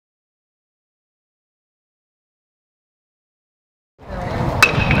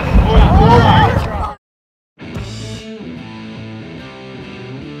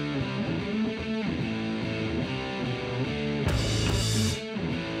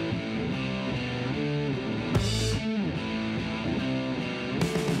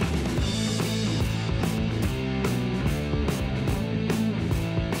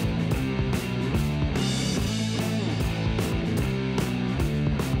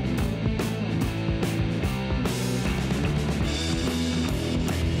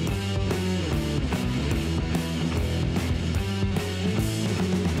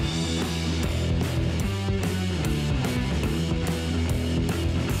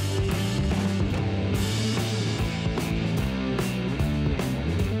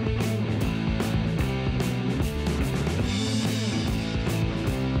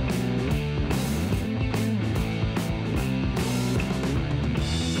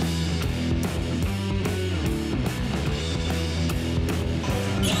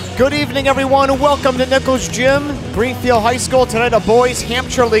Good evening, everyone, and welcome to Nichols Gym, Greenfield High School. Tonight, a boys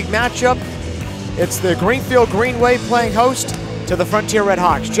Hampshire League matchup. It's the Greenfield Green Wave playing host to the Frontier Red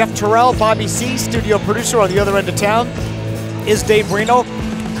Hawks. Jeff Terrell, Bobby C., studio producer on the other end of town, is Dave Brino.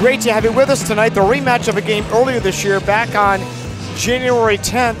 Great to have you with us tonight. The rematch of a game earlier this year, back on January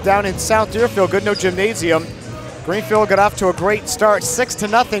 10th down in South Deerfield, Goodnoe Gymnasium. Greenfield got off to a great start,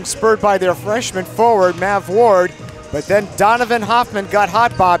 6-0, spurred by their freshman forward, Mav Ward. But then Donovan Hoffman got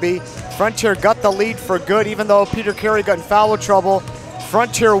hot, Bobby. Frontier got the lead for good, even though Peter Carey got in foul trouble.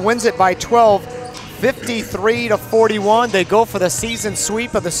 Frontier wins it by 12, 53-41. They go for the season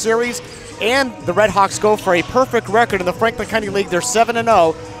sweep of the series, and the Red Hawks go for a perfect record in the Franklin County League. They're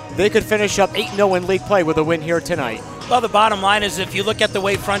 7-0. They could finish up 8-0 in league play with a win here tonight. Well, the bottom line is if you look at the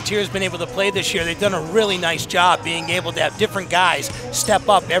way Frontier's been able to play this year, they've done a really nice job being able to have different guys step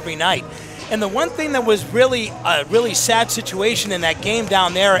up every night. And the one thing that was really a really sad situation in that game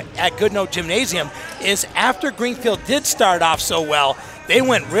down there at Goodnoe Gymnasium is after Greenfield did start off so well, they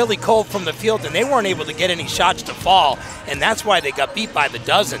went really cold from the field and they weren't able to get any shots to fall, and that's why they got beat by the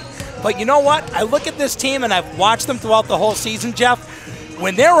dozen. But you know what? I look at this team and I've watched them throughout the whole season, Jeff.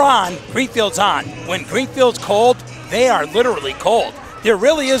 When they're on, Greenfield's on. When Greenfield's cold, they are literally cold. There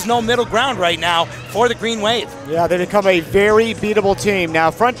really is no middle ground right now for the Green Wave. Yeah, they become a very beatable team. Now,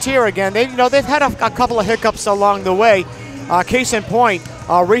 Frontier, again, they've had a couple of hiccups along the way. Case in point,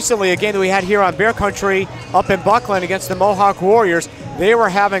 recently, a game that we had here on Bear Country up in Buckland against the Mohawk Warriors, they were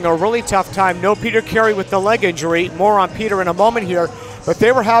having a really tough time. No Peter Carey with the leg injury. More on Peter in a moment here. But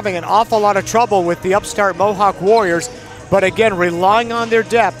they were having an awful lot of trouble with the upstart Mohawk Warriors. But again, relying on their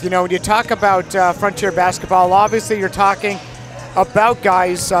depth. You know, when you talk about Frontier basketball, obviously you're talking about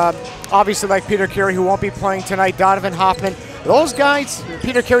guys, obviously like Peter Carey, who won't be playing tonight, Donovan Hoffman. Those guys,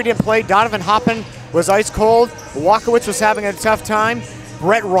 Peter Carey didn't play. Donovan Hoffman was ice cold. Walkowitz was having a tough time.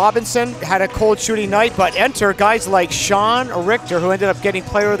 Brett Robinson had a cold shooting night, but enter guys like Sean Richter, who ended up getting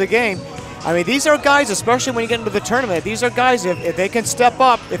player of the game. I mean, these are guys, especially when you get into the tournament, these are guys, if they can step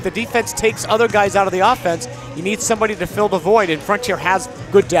up, if the defense takes other guys out of the offense, you need somebody to fill the void, and Frontier has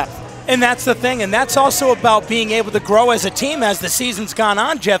good depth. And that's the thing, and that's also about being able to grow as a team as the season's gone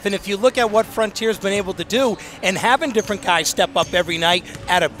on, Jeff. And if you look at what Frontier's been able to do and having different guys step up every night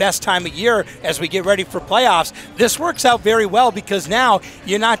at a best time of year as we get ready for playoffs, this works out very well because now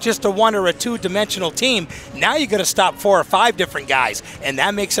you're not just a one or a two-dimensional team. Now you're going to stop 4 or 5 different guys, and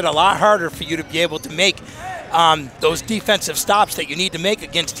that makes it a lot harder for you to be able to make those defensive stops that you need to make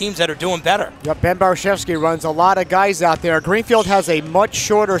against teams that are doing better. Yep, Ben Barshevsky runs a lot of guys out there. Greenfield has a much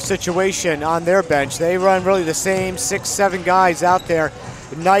shorter situation on their bench. They run really the same 6-7 guys out there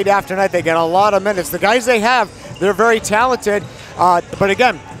night after night. They get a lot of minutes. The guys they have, they're very talented. But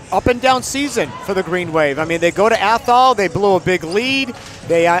again, up and down season for the Green Wave. I mean, they go to Athol, they blew a big lead.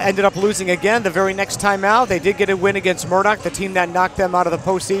 They ended up losing again the very next time out. They did get a win against Murdoch, the team that knocked them out of the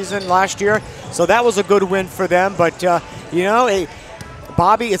postseason last year. So that was a good win for them. But, you know,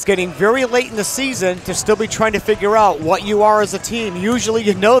 Bobby, it's getting very late in the season to still be trying to figure out what you are as a team. Usually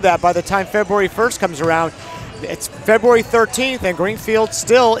you know that by the time February 1st comes around. It's February 13th, and Greenfield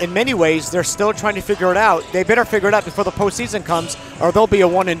still, in many ways, they're still trying to figure it out. They better figure it out before the postseason comes, or they'll be a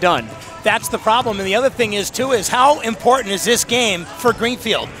one and done. That's the problem. And the other thing is, too, is how important is this game for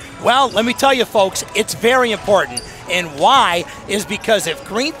Greenfield? Well, let me tell you, folks, it's very important. And why is because if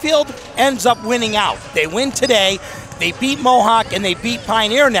Greenfield ends up winning out, they win today, they beat Mohawk, and they beat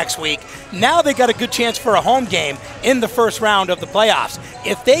Pioneer next week, now they got a good chance for a home game in the first round of the playoffs.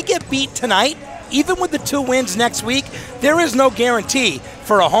 If they get beat tonight, even with the 2 wins next week, there is no guarantee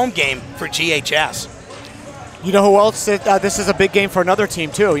for a home game for GHS. You know who else? This is a big game for another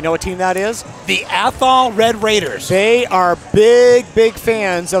team, too. You know what team that is? The Athol Red Raiders. They are big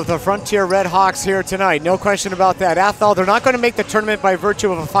fans of the Frontier Red Hawks here tonight. No question about that. Athol, they're not going to make the tournament by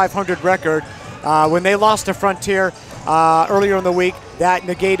virtue of a 500 record. When they lost to Frontier earlier in the week, that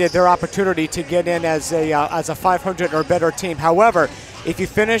negated their opportunity to get in as a 500 or better team. However, if you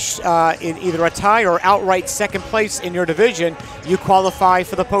finish in either a tie or outright second place in your division, you qualify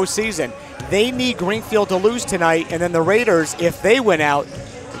for the postseason. They need Greenfield to lose tonight, and then the Raiders, if they win out,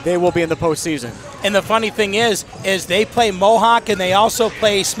 they will be in the postseason. And the funny thing is they play Mohawk and they also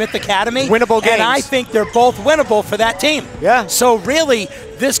play Smith Academy. Winnable games. And I think they're both winnable for that team. Yeah. So really,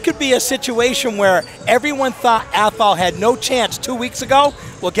 this could be a situation where everyone thought Athol had no chance 2 weeks ago.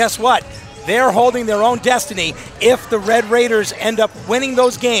 Well, guess what? They're holding their own destiny if the Red Raiders end up winning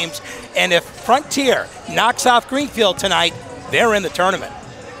those games. And if Frontier knocks off Greenfield tonight, they're in the tournament.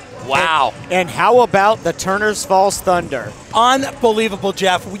 Wow. And how about the Turners Falls Thunder? Unbelievable,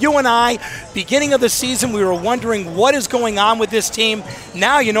 Jeff. You and I, beginning of the season, we were wondering what is going on with this team.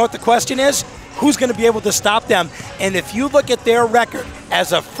 Now you know what the question is? Who's going to be able to stop them? And if you look at their record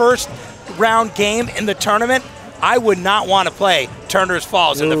as a first-round game in the tournament, I would not want to play Turners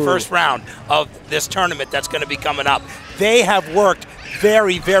Falls in the first round of this tournament that's going to be coming up. They have worked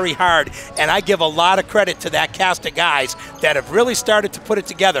very, very hard, and I give a lot of credit to that cast of guys that have really started to put it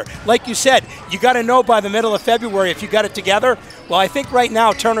together. Like you said, you got to know by the middle of February if you got it together. Well, I think right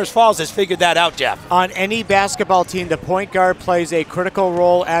now Turners Falls has figured that out, Jeff. On any basketball team, the point guard plays a critical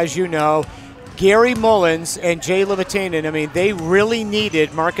role, as you know. Gary Mullins and Jay Levitanen, I mean, they really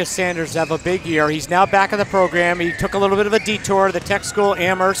needed Marcus Sanders to have a big year. He's now back in the program. He took a little bit of a detour to the tech school,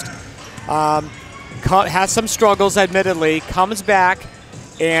 Amherst. Has some struggles, admittedly, comes back,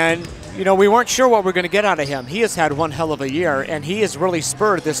 and, you know, we weren't sure what we're going to get out of him. He has had one hell of a year, and he has really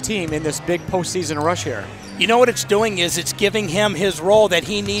spurred this team in this big postseason rush here. You know what it's doing is it's giving him his role that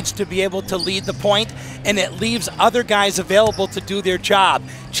he needs to be able to lead the point, and it leaves other guys available to do their job.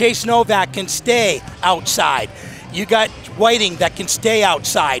 Chase Novak can stay outside. You got Whiting that can stay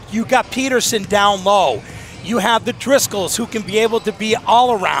outside. You got Peterson down low. You have the Driscolls who can be able to be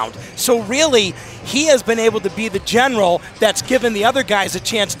all around. So really, he has been able to be the general that's given the other guys a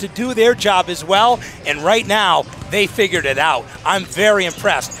chance to do their job as well. And right now, they figured it out. I'm very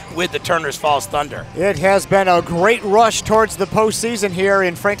impressed with the Turners Falls Thunder. It has been a great rush towards the postseason here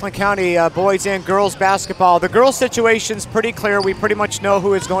in Franklin County boys and girls basketball. The girls situation's pretty clear. We pretty much know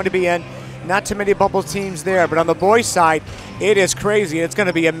who is going to be in. Not too many bubble teams there, but on the boys' side, it is crazy. It's going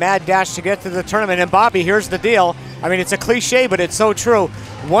to be a mad dash to get to the tournament. And Bobby, here's the deal. I mean, it's a cliche, but it's so true.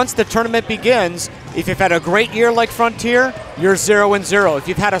 Once the tournament begins, if you've had a great year like Frontier, you're 0-0. If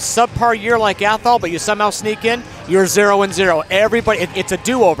you've had a subpar year like Athol, but you somehow sneak in, you're 0-0. Everybody, it's a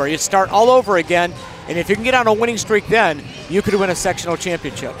do-over. You start all over again. And if you can get on a winning streak then, you could win a sectional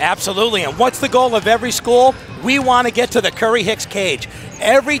championship. Absolutely. And what's the goal of every school? We want to get to the Curry-Hicks cage.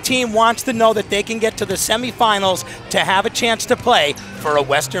 Every team wants to know that they can get to the semifinals to have a chance to play for a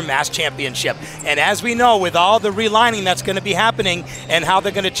Western Mass Championship. And as we know, with all the relining that's going to be happening and how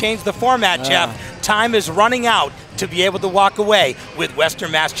they're going to change the format, Jeff, time is running out to be able to walk away with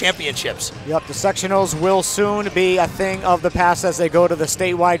Western Mass Championships. Yep, the sectionals will soon be a thing of the past as they go to the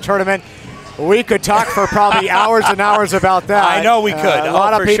statewide tournament. We could talk for probably hours and hours about that. I know we could. A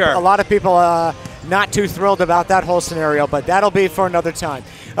lot of people not too thrilled about that whole scenario, but that'll be for another time.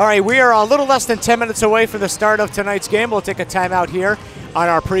 All right, we are a little less than 10 minutes away from the start of tonight's game. We'll take a timeout here on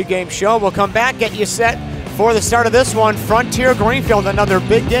our pregame show. We'll come back, get you set for the start of this one. Frontier Greenfield, another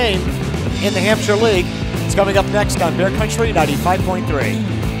big game in the Hampshire League. It's coming up next on Bear Country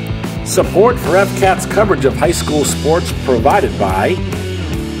 95.3. Support for FCAT's coverage of high school sports provided by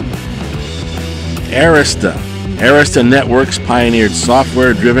Arista. Arista Networks pioneered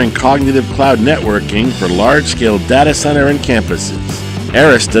software-driven cognitive cloud networking for large-scale data center and campuses.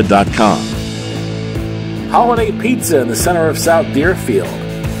 Arista.com. Holiday Pizza in the center of South Deerfield.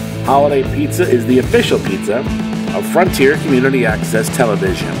 Holiday Pizza is the official pizza of Frontier Community Access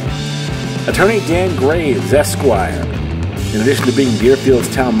Television. Attorney Dan Graves, Esquire. In addition to being Deerfield's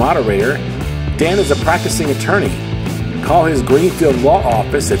town moderator, Dan is a practicing attorney. Call his Greenfield Law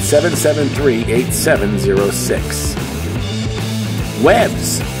Office at 773-8706.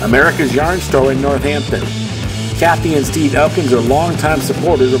 Webb's, America's Yarn Store in Northampton. Kathy and Steve Elkins are longtime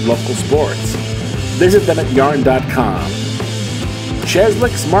supporters of local sports. Visit them at yarn.com.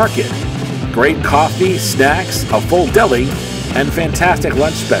 Cheslick's Market. Great coffee, snacks, a full deli, and fantastic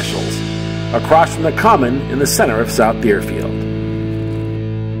lunch specials. Across from the Common in the center of South Deerfield.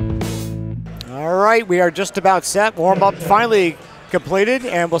 All right, we are just about set. Warm-up finally completed,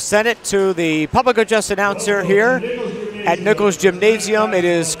 and we'll send it to the public address announcer here at Nichols Gymnasium. It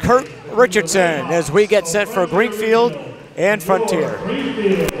is Kurt Richardson as we get set for Greenfield and Frontier.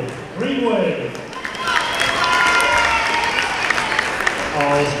 Greenfield, Greenway.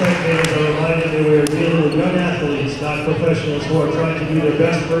 All spectators are reminded that we are dealing with young athletes, not professionals who are trying to do their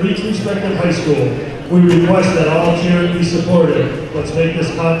best for each respective high school. We request that all cheer and be supportive. Let's make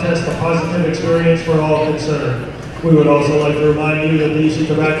this contest a positive experience for all concerned. We would also like to remind you that the use of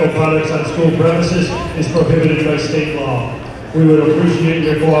tobacco products on school premises is prohibited by state law. We would appreciate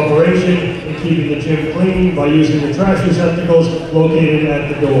your cooperation in keeping the gym clean by using the trash receptacles located at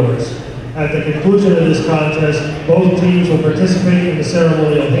the doors. At the conclusion of this contest, both teams will participate in the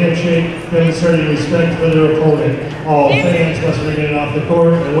ceremonial handshake, demonstrating respect for their opponent. All fans must remain off the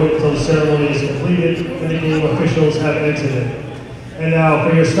court and wait until the ceremony is completed and the game officials have exited. And now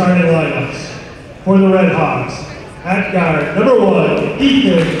for your starting lineups. For the Red Hawks, At guard, number 1,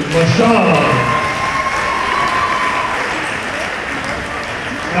 Ethan Lashon.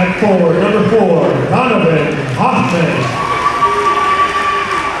 At forward, number 4, Donovan Hoffman.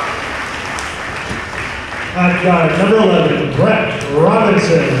 At guard, number 11, Brett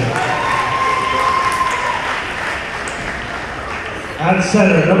Robinson. At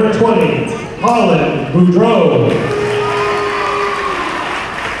center, number 20, Colin Boudreau.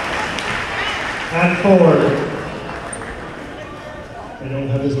 At forward, I don't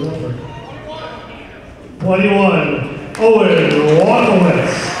have his number. 21, Owen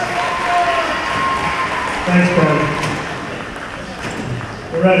Walkowitz. Thanks, Ben.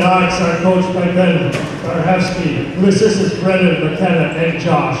 The Red Hawks are coached by Ben Barhevsky, who assists Brendan McKenna and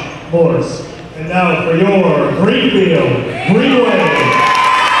Josh Morse. And now for your Greenfield Greenway.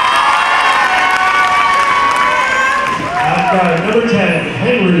 At guard, number 10,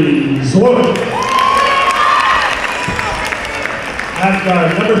 Henry Zwart. At guard,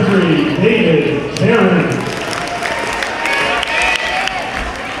 number 3, David Caron.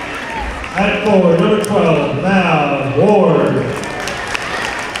 At forward, number 12, Mal Ward.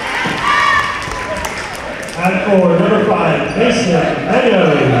 At forward, number 5, Mason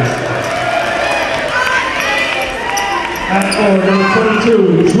Meadows. At forward, number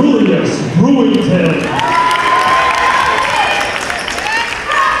 22, Julius Brewington.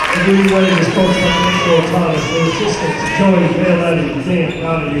 The Greenway is coached by Nico Thomas, the assistants, Joey Valetti, Dan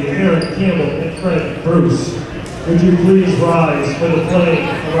Donahue, Aaron Campbell, and Fred Bruce. Would you please rise for the playing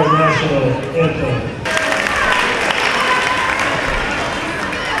of our national anthem?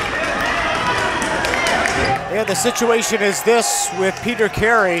 Yeah, the situation is this with Peter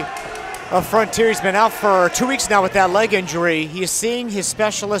Carey of Frontier. He's been out for 2 weeks now with that leg injury. He is seeing his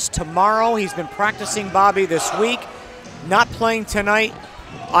specialist tomorrow. He's been practicing Bobby this week, not playing tonight.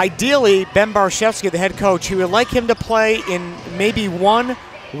 Ideally, Ben Barshevsky, the head coach, he would like him to play in maybe one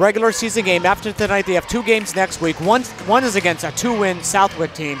regular season game. After tonight, they have 2 games next week. One is against a 2-win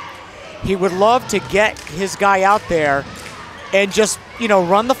Southwick team. He would love to get his guy out there and just,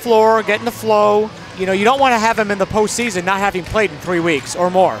 run the floor, get in the flow. You don't want to have him in the postseason not having played in 3 weeks or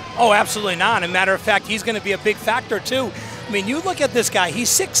more. Oh, absolutely not. As a matter of fact, he's going to be a big factor, too. I mean, you look at this guy. He's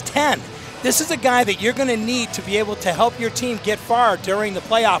 6'10". This is a guy that you're going to need to be able to help your team get far during the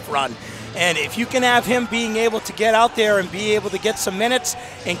playoff run. And if you can have him being able to get out there and be able to get some minutes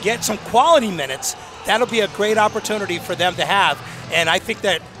and get some quality minutes, that'll be a great opportunity for them to have. And I think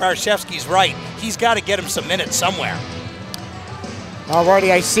that Barshevsky's right. He's got to get him some minutes somewhere. Alrighty,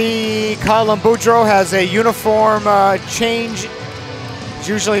 I see Colin Boudreau has a uniform change. It's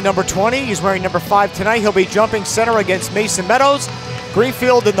usually number 20. He's wearing number 5 tonight. He'll be jumping center against Mason Meadows.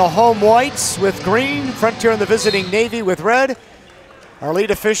 Greenfield in the home whites with green. Frontier in the visiting navy with red. Our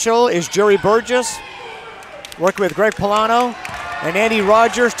lead official is Jerry Burgess, working with Greg Polano and Andy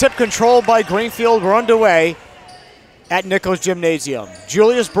Rogers. Tip control by Greenfield. We're underway at Nichols Gymnasium.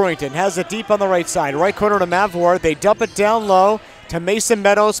 Julius Brewington has it deep on the right side. Right corner to Mav Ward. They dump it down low to Mason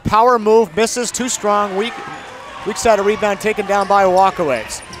Meadows. Power move, misses, too strong. Weak side of rebound taken down by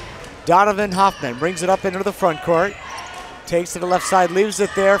Walkowitz. Donovan Hoffman brings it up into the front court. Takes to the left side, leaves it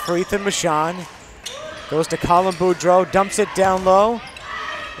there for Ethan Michon. Goes to Colin Boudreau, dumps it down low.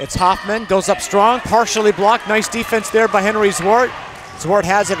 It's Hoffman, goes up strong, partially blocked. Nice defense there by Henry Zwart. Zwart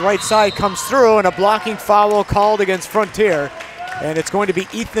has it right side, comes through, and a blocking foul called against Frontier. And it's going to be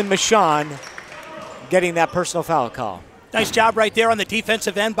Ethan Michon getting that personal foul call. Nice job right there on the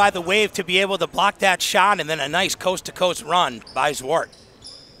defensive end by the Wave to be able to block that shot, and then a nice coast-to-coast run by Zwart.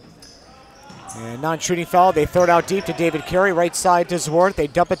 And non-shooting foul, they throw it out deep to David Carey, right side to Zwart. They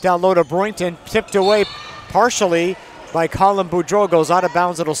dump it down low to Brewington, tipped away partially by Colin Boudreau, goes out of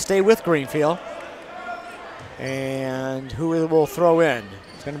bounds. It'll stay with Greenfield. And who will throw in?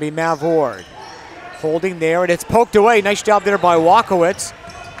 It's going to be Mav Ward. Holding there, and it's poked away. Nice job there by Walkowitz.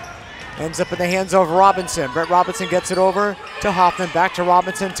 Ends up in the hands of Robinson. Brett Robinson gets it over to Hoffman, back to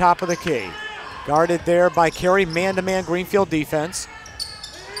Robinson, top of the key. Guarded there by Carey, man-to-man Greenfield defense.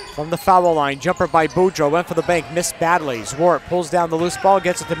 From the foul line, jumper by Boudreau, went for the bank, missed badly. Zwart pulls down the loose ball,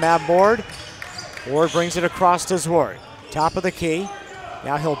 gets it to Mav Ward. Ward brings it across to Zwart. Top of the key.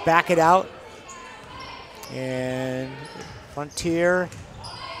 Now he'll back it out. And Frontier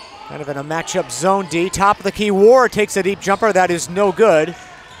kind of in a matchup zone D. Top of the key, Ward takes a deep jumper. That is no good.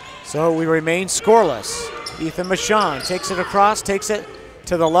 So we remain scoreless. Ethan Michon takes it across, takes it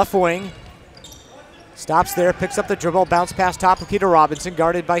to the left wing. Stops there, picks up the dribble, bounce pass top of key to Robinson,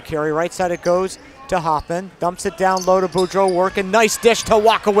 guarded by Carey. Right side it goes to Hoffman. Dumps it down low to Boudreau, working. Nice dish to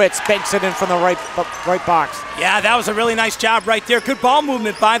Walkowitz, banks it in from the right box. Yeah, that was a really nice job right there. Good ball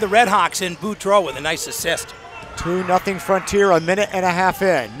movement by the Red Hawks, and Boudreau with a nice assist. 2-0 Frontier, a minute and a half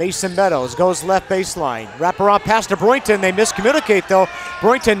in. Mason Meadows goes left baseline. Wraparound pass to Brewington. They miscommunicate though.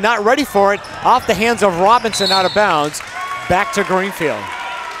 Brewington not ready for it. Off the hands of Robinson, out of bounds. Back to Greenfield.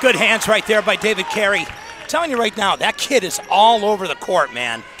 Good hands right there by David Carey. I'm telling you right now, that kid is all over the court,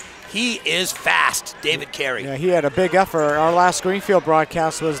 man. He is fast, David Carey. Yeah, he had a big effort. Our last Greenfield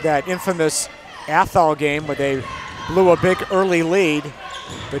broadcast was that infamous Athol game where they blew a big early lead.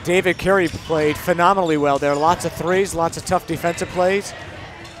 But David Carey played phenomenally well there. Lots of threes, lots of tough defensive plays.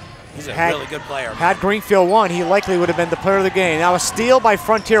 He's a really good player. Had Greenfield won, he likely would have been the player of the game. Now a steal by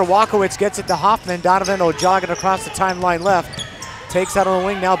Frontier. Walkowitz gets it to Hoffman. Donovan will jog it across the timeline left. Takes out on the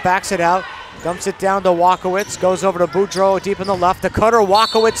wing, now backs it out. Dumps it down to Walkowitz. Goes over to Boudreau deep in the left. The cutter,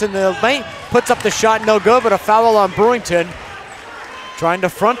 Walkowitz in the lane. Puts up the shot, no good, but a foul on Brewington. Trying to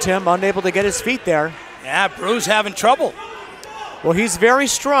front him, unable to get his feet there. Yeah, Brew's having trouble. Well, he's very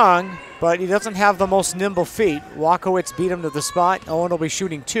strong, but he doesn't have the most nimble feet. Walkowitz beat him to the spot. Owen will be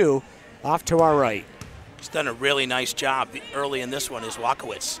shooting 2 off to our right. He's done a really nice job early in this one, is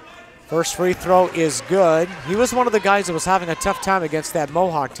Walkowitz. First free throw is good. He was one of the guys that was having a tough time against that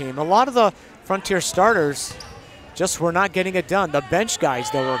Mohawk team. A lot of the Frontier starters just were not getting it done. The bench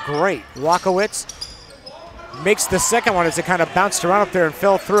guys, though, were great. Walkowitz makes the second one as it kind of bounced around up there and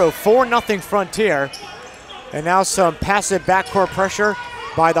fell through. 4-0 Frontier. And now some passive backcourt pressure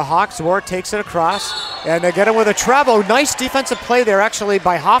by the Hawks. Ward takes it across, and they get him with a travel. Nice defensive play there, actually,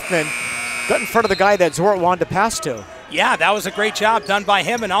 by Hoffman. Got in front of the guy that Zwart wanted to pass to. Yeah, that was a great job done by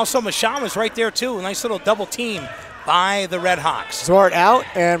him, and also Mashan was right there, too. A nice little double team by the Red Hawks. Zwart out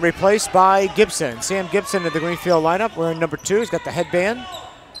and replaced by Gibson. Sam Gibson in the Greenfield lineup. We're in number 2. He's got the headband.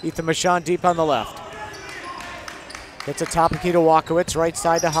 Ethan Mashan deep on the left. Gets a top of key to Walkowitz, right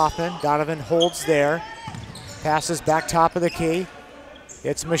side to Hoffman. Donovan holds there. Passes back top of the key.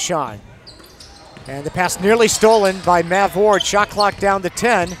 It's Mashan. And the pass nearly stolen by Mav Ward. Shot clock down to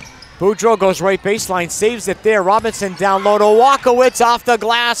 10. Boudreau goes right baseline, saves it there. Robinson down low to Walkowitz, off the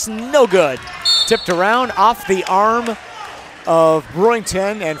glass, no good. Tipped around off the arm of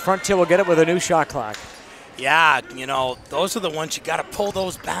Brewington, and Frontier will get it with a new shot clock. Yeah, you know, those are the ones you got to pull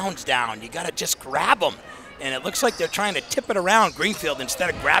those bounds down. You got to just grab them. And it looks like they're trying to tip it around Greenfield instead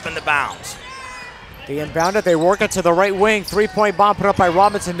of grabbing the bounds. They inbound it, they work it to the right wing. 3-point bomb put up by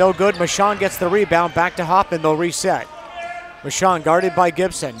Robinson, no good. Mashan gets the rebound, back to Hoffman, they'll reset. Mashan guarded by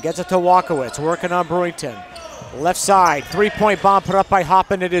Gibson, gets it to Walkowitz, working on Brewington. Left side, 3-point bomb put up by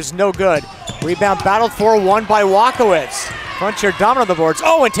Hoffman, it is no good. Rebound battled for, won by Walkowitz. Frontier dominant on the boards,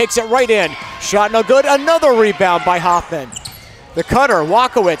 and takes it right in. Shot no good, another rebound by Hoffman. The cutter,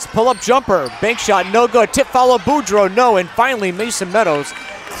 Walkowitz, pull-up jumper, bank shot no good. Tip follow, Boudreau, no, and finally Mason Meadows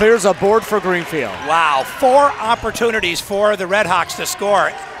clears a board for Greenfield. Wow, 4 opportunities for the Red Hawks to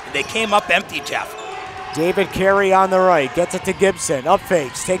score. They came up empty, Jeff. David Carey on the right, gets it to Gibson, up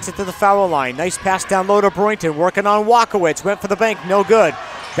fakes, takes it to the foul line. Nice pass down low to Brewington, working on Walkowitz, went for the bank, no good.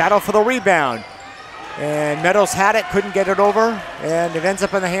 Battle for the rebound. And Meadows had it, couldn't get it over, and it ends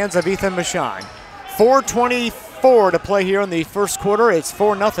up in the hands of Ethan Mashan. 4:24 to play here in the first quarter. It's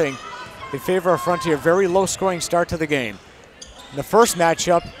 4-0 in favor of Frontier. Very low scoring start to the game. In the first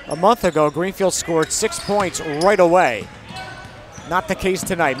matchup a month ago, Greenfield scored 6 points right away. Not the case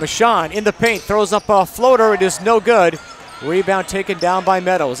tonight. Mashan in the paint, throws up a floater. It is no good. Rebound taken down by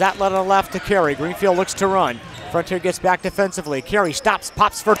Meadows. Outlet on the left to Carey. Greenfield looks to run. Frontier gets back defensively. Carey stops,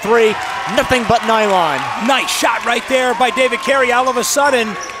 pops for 3. Nothing but nylon. Nice shot right there by David Carey. All of a sudden,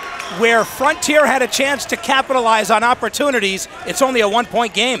 where Frontier had a chance to capitalize on opportunities, it's only a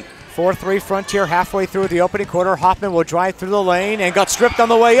 1-point game. 4-3 Frontier halfway through the opening quarter. Hoffman will drive through the lane and got stripped on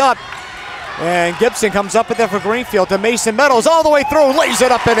the way up. And Gibson comes up with it for Greenfield to Mason Meadows all the way through, lays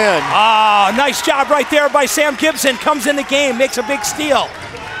it up and in. Ah, nice job right there by Sam Gibson. Comes in the game, makes a big steal.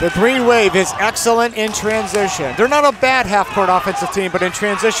 The Green Wave is excellent in transition. They're not a bad half-court offensive team, but in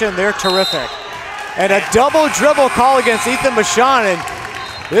transition, they're terrific. And a double dribble call against Ethan Mashan,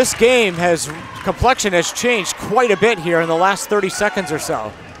 and this game complexion has changed quite a bit here in the last 30 seconds or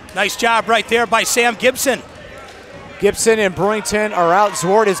so. Nice job right there by Sam Gibson. Gibson and Brewington are out.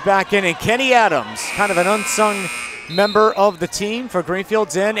 Zwart is back in, and Kenny Adams, kind of an unsung member of the team for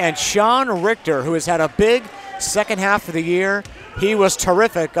Greenfield's in, and Sean Richter, who has had a big second half of the year. He was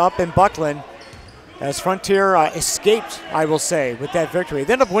terrific up in Buckland as Frontier escaped, I will say, with that victory.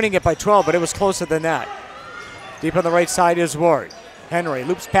 They ended up winning it by 12, but it was closer than that. Deep on the right side is Ward. Henry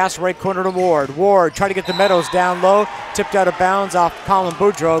loops past right corner to Ward. Ward trying to get the Meadows down low, tipped out of bounds off Colin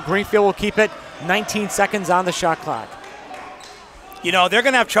Boudreau. Greenfield will keep it. 19 seconds on the shot clock. You know, they're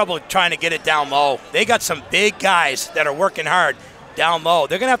going to have trouble trying to get it down low. They got some big guys that are working hard down low.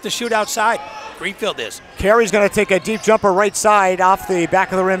 They're going to have to shoot outside. Greenfield is. Carey's going to take a deep jumper right side off the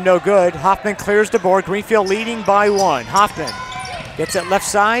back of the rim, no good. Hoffman clears the board. Greenfield leading by 1. Hoffman gets it left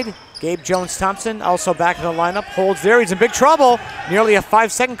side. Gabe Jones-Thompson also back in the lineup. Holds there. He's in big trouble. Nearly a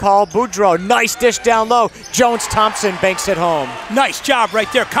 5-second call. Boudreau, nice dish down low. Jones-Thompson banks it home. Nice job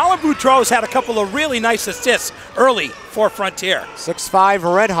right there. Colin Boudreau's had a couple of really nice assists early for Frontier. 6-5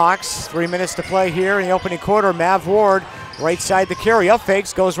 Redhawks. 3 minutes to play here in the opening quarter. Mav Ward, right side the carry. Up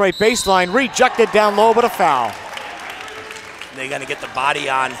fakes, goes right baseline. Rejected down low, but a foul. They're going to get the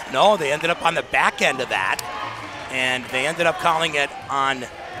body on. No, they ended up on the back end of that. And they ended up calling it on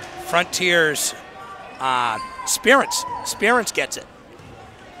Frontier's Spearance. Spearance gets it.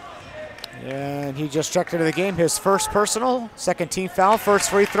 And he just checked into the game. His first personal, second team foul. First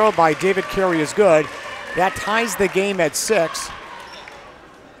free throw by David Carey is good. That ties the game at 6.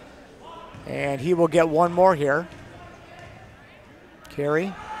 And he will get one more here.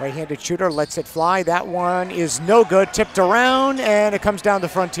 Carey, right-handed shooter, lets it fly. That one is no good. Tipped around, and it comes down to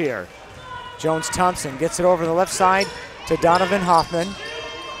Frontier. Jones-Thompson gets it over the left side to Donovan Hoffman.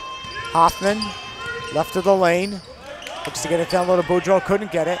 Hoffman, left of the lane. Looks to get it down low to Boudreau,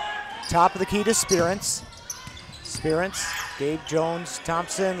 couldn't get it. Top of the key to Spearance. Spearance, Gabe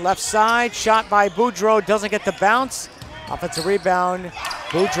Jones-Thompson, left side. Shot by Boudreau, doesn't get the bounce. Offensive rebound.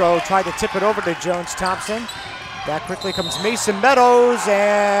 Boudreau tried to tip it over to Jones-Thompson. Back quickly comes Mason Meadows,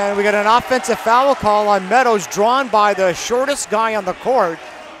 and we got an offensive foul call on Meadows, drawn by the shortest guy on the court,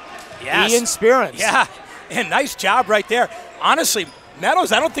 Yes. Ian Spearance. Yeah, and nice job right there. Honestly,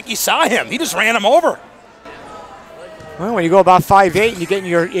 Meadows, I don't think he saw him. He just ran him over. Well, when you go about 5'8" and you get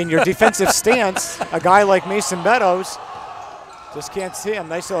in your defensive stance, a guy like Mason Meadows just can't see him.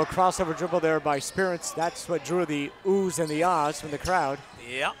 Nice little crossover dribble there by Spearance. That's what drew the oohs and the ahs from the crowd.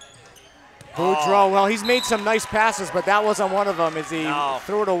 Yep. Boudreau, well, he's made some nice passes, but that wasn't one of them as he No.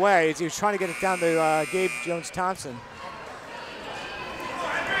 threw it away as he was trying to get it down to Gabe Jones-Thompson.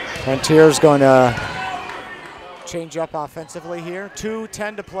 Frontier's going to change up offensively here.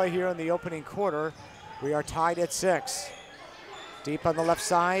 2:10 to play here in the opening quarter. We are tied at 6. Deep on the left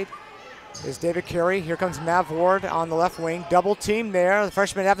side is David Carey. Here comes Mav Ward on the left wing. Double team there. The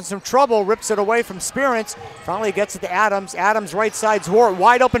freshman having some trouble. Rips it away from Spearance. Finally gets it to Adams. Adams right side's Ward.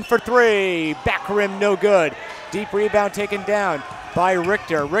 Wide open for 3. Back rim no good. Deep rebound taken down by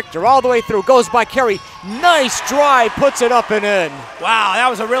Richter. Richter all the way through. Goes by Carey. Nice drive. Puts it up and in. Wow, that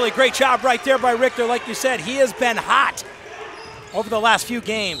was a really great job right there by Richter. Like you said, he has been hot over the last few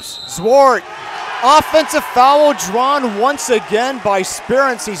games. Zwart. Offensive foul drawn once again by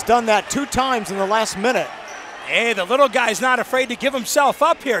Spearance. He's done that 2 times in the last minute. Hey, the little guy's not afraid to give himself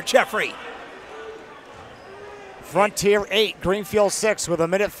up here, Jeffrey. Frontier 8, Greenfield 6 with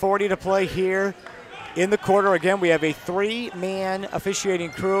 1:40 to play here in the quarter. Again, we have a 3-man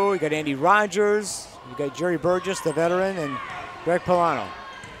officiating crew. We got Andy Rogers, we got Jerry Burgess, the veteran, and Greg Polano.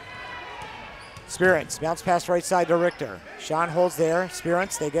 Spearance, bounce pass right side to Richter. Sean holds there.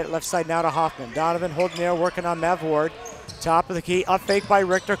 Spearance, they get it left side now to Hoffman. Donovan holding there, working on Mav Ward. Top of the key, up fake by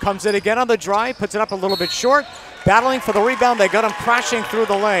Richter. Comes in again on the drive, puts it up a little bit short. Battling for the rebound, they got him crashing through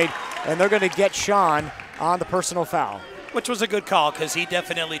the lane, and they're going to get Sean on the personal foul. Which was a good call because he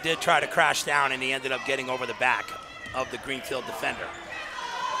definitely did try to crash down, and he ended up getting over the back of the Greenfield defender.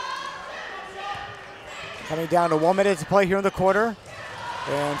 Coming down to 1 minute to play here in the quarter.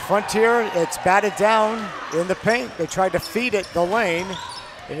 And Frontier, it's batted down in the paint. They tried to feed it the lane.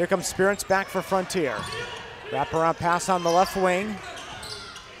 And here comes Spearance back for Frontier. Wraparound pass on the left wing.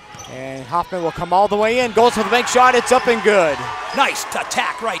 And Hoffman will come all the way in. Goes for the bank shot. It's up and good. Nice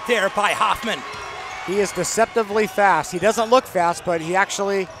attack right there by Hoffman. He is deceptively fast. He doesn't look fast, but he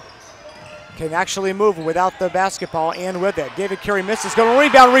can actually move without the basketball and with it. David Carey misses. Going to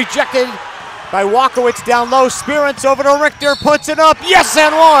rebound. Rejected by Walkowitz down low. Spearance over to Richter, puts it up. Yes,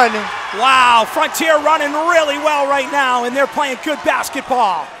 and one. Wow, Frontier running really well right now, and they're playing good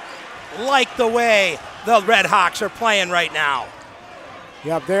basketball. Like the way the Red Hawks are playing right now.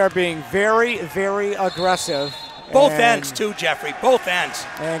 Yep, they are being very, very aggressive. Both ends too, Jeffrey, both ends.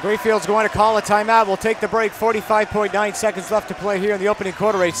 And Greenfield's going to call a timeout. We'll take the break. 45.9 seconds left to play here in the opening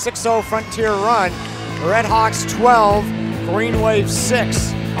quarter. A 6-0 Frontier run. Red Hawks 12, Green Wave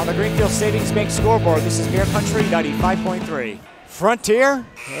 6. On the Greenfield Savings Bank scoreboard, this is Bear Country 95.3. Frontier,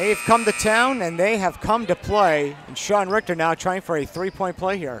 they've come to town and they have come to play. And Sean Richter now trying for a 3-point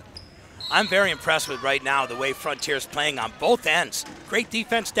play here. I'm very impressed with right now the way Frontier's playing on both ends. Great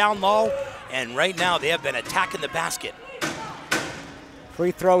defense down low, and right now they have been attacking the basket.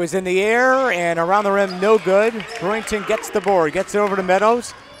 Free throw is in the air and around the rim, no good. Brewington gets the board, gets it over to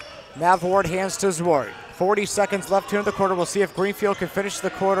Meadows. Mav Ward hands to Zwart. 40 seconds left here in the quarter. We'll see if Greenfield can finish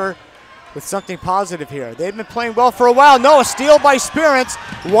the quarter with something positive here. They've been playing well for a while. No, a steal by Spirance.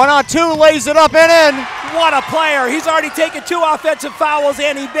 1-on-2, lays it up and in. What a player. He's already taken 2 offensive fouls,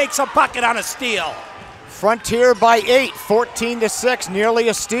 and he makes a bucket on a steal. Frontier by 8, 14-6, nearly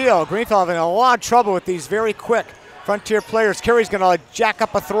a steal. Greenfield having a lot of trouble with these very quick Frontier players. Kerry's going to jack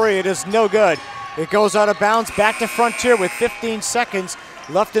up a 3. It is no good. It goes out of bounds, back to Frontier with 15 seconds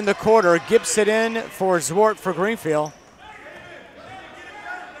left in the quarter. Gibson in for Zwart for Greenfield.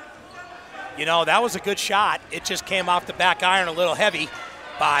 You know, that was a good shot. It just came off the back iron a little heavy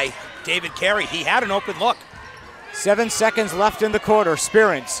by David Carey. He had an open look. 7 seconds left in the quarter.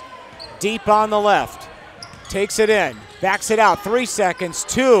 Spirance deep on the left. Takes it in, backs it out. 3 seconds,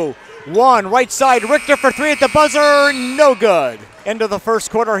 2, 1. Right side, Richter for 3 at the buzzer. No good. End of the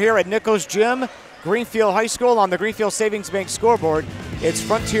first quarter here at Nichols Gym, Greenfield High School on the Greenfield Savings Bank scoreboard. It's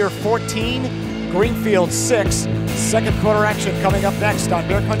Frontier 14, Greenfield 6. Second quarter action coming up next on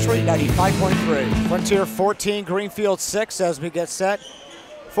Bear Country 95.3. Frontier 14, Greenfield 6 as we get set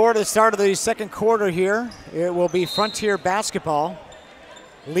for the start of the second quarter here. It will be Frontier basketball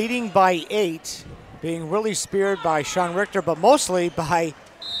leading by 8, being really speared by Sean Richter, but mostly by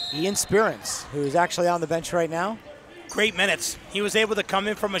Ian Spirance, who's actually on the bench right now. Great minutes. He was able to come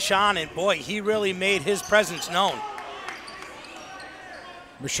in from Mashawn, and boy, he really made his presence known.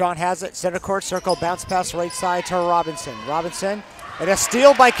 Mashawn has it, center court circle, bounce pass right side to Robinson. Robinson, and a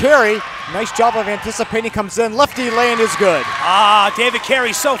steal by Carey. Nice job of anticipating, comes in, lefty lane is good. Ah, David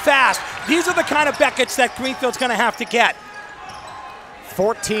Carey so fast. These are the kind of buckets that Greenfield's gonna have to get.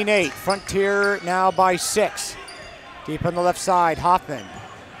 14-8, Frontier now by 6. Deep on the left side, Hoffman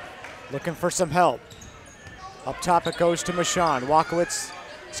looking for some help. Up top it goes to Mashawn. Walkowitz,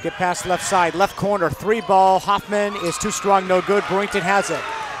 skip past left side, left corner, 3 ball. Hoffman is too strong, no good. Brewington has it.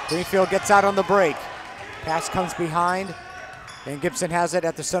 Greenfield gets out on the break. Pass comes behind, and Gibson has it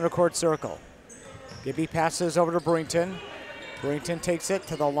at the center court circle. Gibby passes over to Brewington. Brewington takes it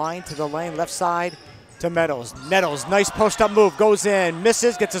to the line, to the lane, left side to Meadows. Meadows, nice post-up move, goes in,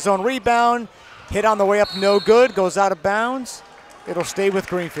 misses, gets his own rebound. Hit on the way up, no good, goes out of bounds. It'll stay with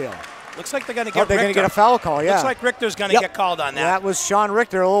Greenfield. Looks like they're going to get they're going to get a foul call, yeah. Looks like Richter's going to get called on that. That was Sean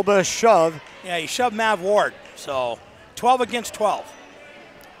Richter, a little bit of shove. Yeah, he shoved Mav Ward, so 12 against 12.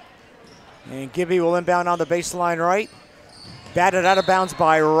 And Gibby will inbound on the baseline right. Batted out of bounds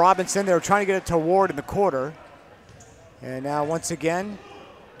by Robinson. They were trying to get it to Ward in the quarter. And now once again,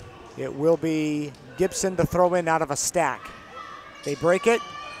 it will be Gibson to throw in out of a stack. They break it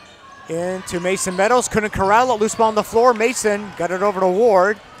into Mason Meadows. Couldn't corral it. Loose ball on the floor. Mason got it over to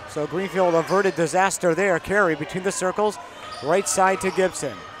Ward. So Greenfield averted disaster there. Carey between the circles. Right side to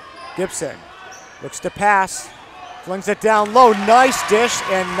Gibson. Gibson looks to pass. Flings it down low. Nice dish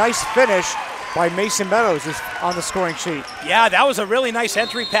and nice finish by Mason Meadows is on the scoring sheet. Yeah, that was a really nice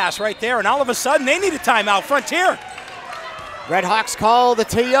entry pass right there. And all of a sudden, they need a timeout. Frontier. Red Hawks call the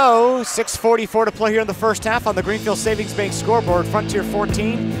TO. 6:44 to play here in the first half on the Greenfield Savings Bank scoreboard. Frontier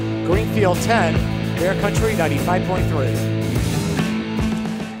 14, Greenfield 10, Bear Country 95.3.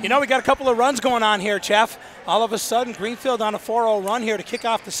 You know, we got a couple of runs going on here, Jeff. All of a sudden, Greenfield on a 4-0 run here to kick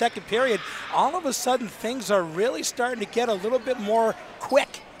off the second period. All of a sudden, things are really starting to get a little bit more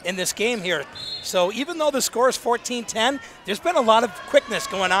quick in this game here. So even though the score is 14-10, there's been a lot of quickness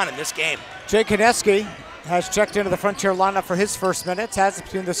going on in this game. Jake Koneski has checked into the Frontier lineup for his first minutes. Has it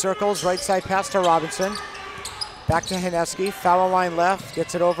between the circles, right side pass to Robinson. Back to Koneski, foul line left,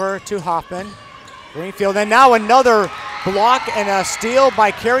 gets it over to Hoffman. Greenfield, and now another block and a steal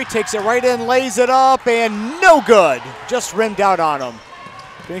by Carey. Takes it right in, lays it up, and no good. Just rimmed out on him.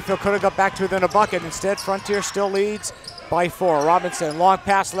 Greenfield could have got back to within a bucket. Instead, Frontier still leads by 4. Robinson, long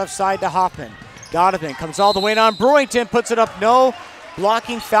pass left side to Hoffman. Donovan comes all the way down. Brewington puts it up, no.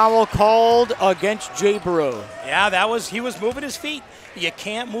 Blocking foul called against Jay Brew. Yeah, he was moving his feet. You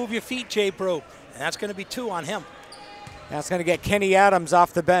can't move your feet, Jay Brew. And that's going to be 2 on him. That's going to get Kenny Adams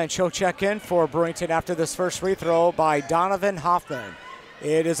off the bench. He'll check in for Brewington after this first free throw by Donovan Hoffman.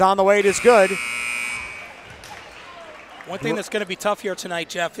 It is on the way. It is good. One thing that's going to be tough here tonight,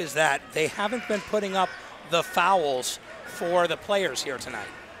 Jeff, is that they haven't been putting up the fouls for the players here tonight.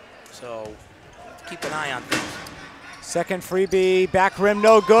 So keep an eye on things. Second freebie, back rim,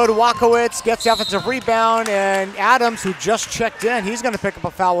 no good. Walkowitz gets the offensive rebound, and Adams, who just checked in, he's going to pick up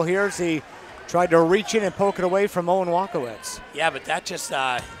a foul here as he tried to reach in and poke it away from Owen Walkowitz. Yeah, but that just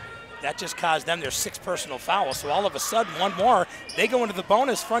caused them their 6th personal foul. So all of a sudden, one more, they go into the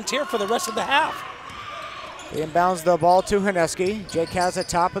bonus. Frontier for the rest of the half. He inbounds the ball to Koneski. Jake has it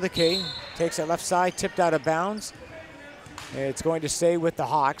top of the key. Takes it left side, tipped out of bounds. It's going to stay with the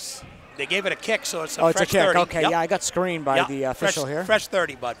Hawks. They gave it a kick, so it's a Oh, fresh it's a kick. 30. Okay, Yep. yeah, I got screened by Yep. the official here. Fresh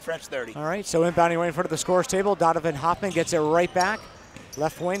 30, bud. Fresh 30. All right, so inbounding right in front of the scores table. Donovan Hoffman gets it right back.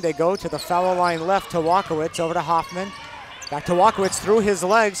 Left wing, they go to the foul line left to Walkowitz, over to Hoffman. Back to Walkowitz through his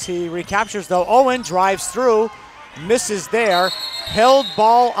legs. He recaptures though. Owen drives through, misses there. Held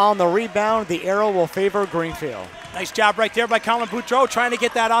ball on the rebound. The arrow will favor Greenfield. Nice job right there by Colin Boudreau trying to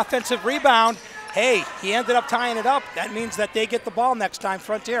get that offensive rebound. Hey, he ended up tying it up. That means that they get the ball next time,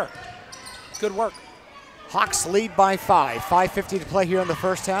 Frontier. Good work. Hawks lead by 5. 5:50 to play here in the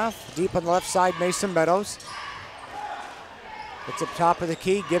first half. Deep on the left side, Mason Meadows. Gets up top of the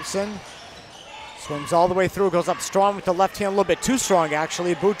key, Gibson. Swims all the way through, goes up strong with the left hand, a little bit too strong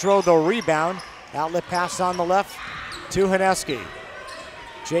actually. Boudreau the rebound. Outlet pass on the left to Haneski.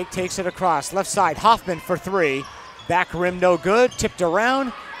 Jake takes it across, left side, Hoffman for 3. Back rim no good, tipped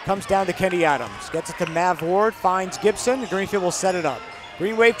around, comes down to Kenny Adams. Gets it to Mav Ward, finds Gibson. Greenfield will set it up.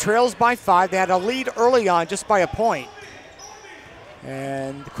 Green Wave trails by 5. They had a lead early on just by a point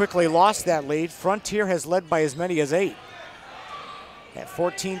and quickly lost that lead. Frontier has led by as many as 8 at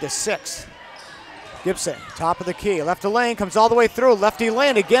 14-6. Gibson, top of the key, left of lane, comes all the way through. Lefty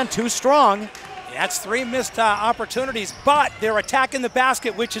lane again, too strong. That's 3 missed opportunities, but they're attacking the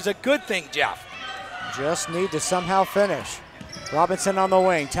basket, which is a good thing, Jeff. Just need to somehow finish. Robinson on the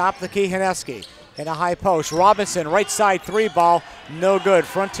wing, top of the key, Haneski. In a high post, Robinson, right side 3 ball, no good.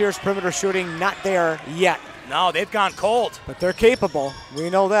 Frontier's perimeter shooting not there yet. No, they've gone cold. But they're capable, we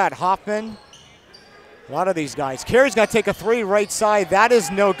know that. Hoffman, a lot of these guys. Carey's got to take a 3 right side, that is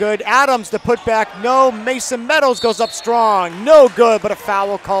no good. Adams the putback, no. Mason Meadows goes up strong, no good, but a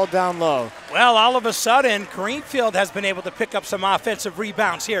foul called down low. Well, all of a sudden, Greenfield has been able to pick up some offensive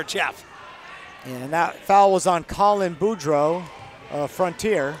rebounds here, Jeff. And that foul was on Colin Boudreau,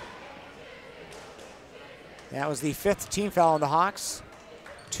 Frontier. That was the 5th team foul on the Hawks.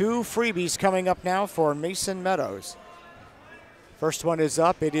 2 freebies coming up now for Mason Meadows. First one is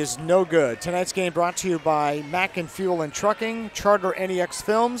up, it is no good. Tonight's game brought to you by Mack and Fuel and Trucking, Charter NEX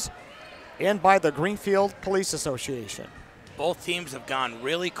Films, and by the Greenfield Police Association. Both teams have gone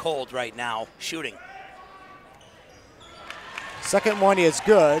really cold right now shooting. Second one is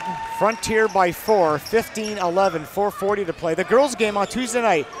good. Frontier by 4, 15-11, 4:40 to play. The girls' game on Tuesday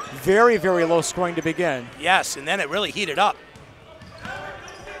night, very, very low scoring to begin. Yes, and then it really heated up.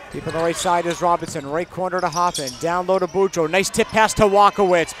 Deep on the right side is Robinson, right corner to Hoffman. Down low to Boudreau. Nice tip pass to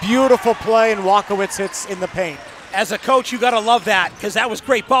Walkowitz. Beautiful play, and Walkowitz hits in the paint. As a coach, you got to love that because that was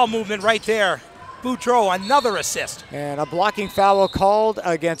great ball movement right there. Boudreau, another assist. And a blocking foul called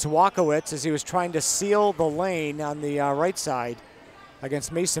against Walkowitz as he was trying to seal the lane on the right side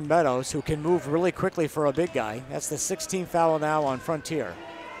against Mason Meadows, who can move really quickly for a big guy. That's the 16th foul now on Frontier.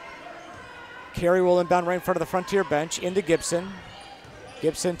 Carey will inbound right in front of the Frontier bench into Gibson.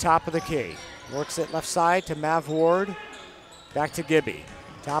 Gibson, top of the key. Works it left side to Mav Ward. Back to Gibby.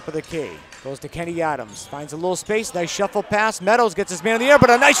 Top of the key. Goes to Kenny Adams. Finds a little space. Nice shuffle pass. Meadows gets his man in the air, but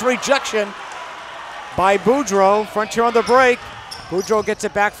a nice rejection by Boudreau. Frontier on the break. Boudreau gets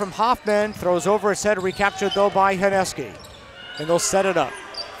it back from Hoffman. Throws over his head. Recaptured, though, by Haneski. And they'll set it up.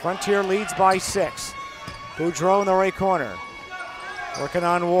 Frontier leads by 6. Boudreau in the right corner. Working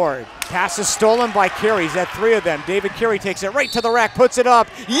on Ward. Pass is stolen by Carey. He's had 3 of them. David Carey takes it right to the rack, puts it up.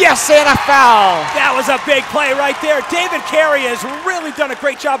 Yes, and a foul. That was a big play right there. David Carey has really done a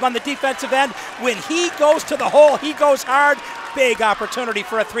great job on the defensive end. When he goes to the hole, he goes hard. Big opportunity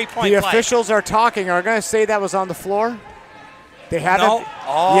for a 3-point play. The officials are talking. Are going to say that was on the floor? They haven't. No.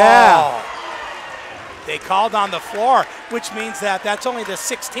 Oh. Yeah. They called on the floor, which means that that's only the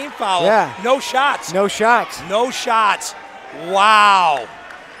 16th foul. Yeah. No shots. No shots. No shots. Wow.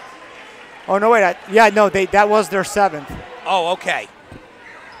 Oh, no, wait. That was their 7th. Oh, okay.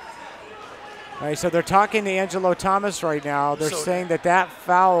 All right, so they're talking to Angelo Thomas right now. They're saying that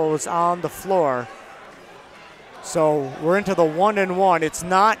foul was on the floor. So we're into the 1-and-1. It's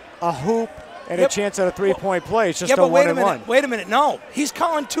not a hoop and a chance at a 3-point play. It's just a 1-and-1. Wait a minute. No, he's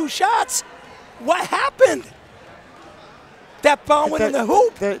calling 2 shots. What happened? That ball went in the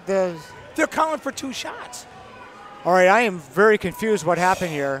hoop. They're calling for 2 shots. All right, I am very confused what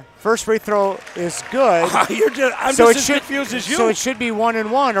happened here. First free throw is good. I'm just as confused as you. So it should be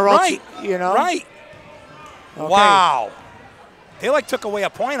 1-and-1 or else, you know. Right. Okay. Wow. They took away a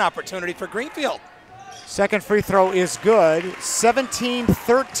point opportunity for Greenfield. Second free throw is good.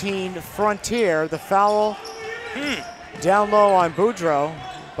 17-13 Frontier. The foul down low on Boudreau,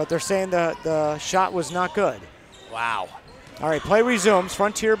 but they're saying the shot was not good. Wow. All right, play resumes.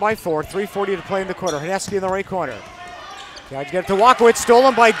 Frontier by 4. 3:40 to play in the quarter. Haneski in the right corner. Tries to get it to Walkowitz.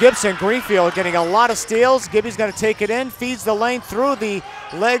 Stolen by Gibson. Greenfield getting a lot of steals. Gibby's going to take it in. Feeds the lane through the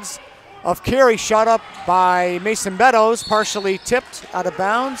legs of Carey, shot up by Mason Meadows, partially tipped out of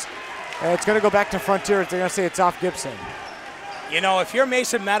bounds. And it's going to go back to Frontier. They're going to say it's off Gibson. You know, if you're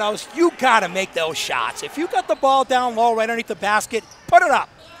Mason Meadows, you got to make those shots. If you got the ball down low right underneath the basket, put it up.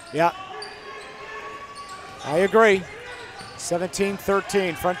 Yeah. I agree.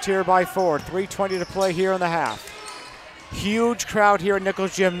 17-13, Frontier by 4. 3:20 to play here in the half. Huge crowd here at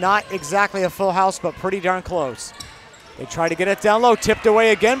Nichols Gym. Not exactly a full house, but pretty darn close. They try to get it down low, tipped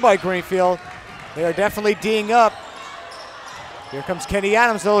away again by Greenfield. They are definitely D'ing up. Here comes Kenny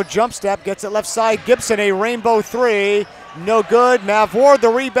Adams, little jump step, gets it left side. Gibson, a rainbow three, no good. Mav Ward, the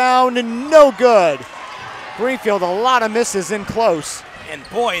rebound, no good. Greenfield, a lot of misses in close. And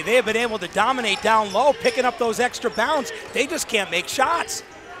boy, they have been able to dominate down low, picking up those extra bounds. They just can't make shots.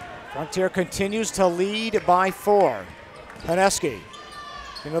 Frontier continues to lead by 4. Haneski.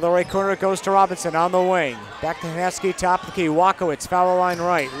 Into the right corner, it goes to Robinson on the wing. Back to Haneski, top of the key. Wakowitz, foul line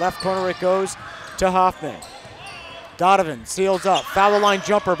right. Left corner it goes to Hoffman. Donovan seals up. Foul line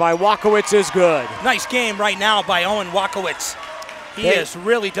jumper by Wakowitz is good. Nice game right now by Owen Wakowitz. He has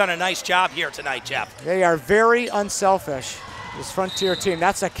really done a nice job here tonight, Jeff. They are very unselfish, this Frontier team.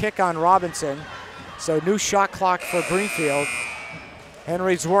 That's a kick on Robinson. So new shot clock for Greenfield.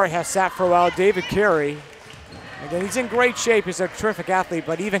 Henry Zwart has sat for a while. David Carey. Again, he's in great shape. He's a terrific athlete,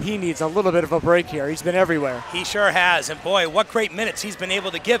 but even he needs a little bit of a break here. He's been everywhere. He sure has, and boy, what great minutes he's been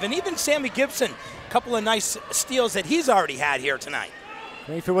able to give. And even Sammy Gibson, a couple of nice steals that he's already had here tonight.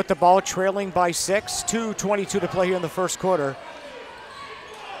 Greenfield with the ball, trailing by 6. 2:22 to play here in the first quarter.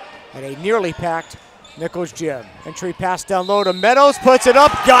 At a nearly packed Nichols Gym. Entry pass down low to Meadows, puts it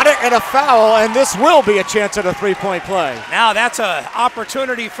up, got it, and a foul, and this will be a chance at a three-point play. Now that's an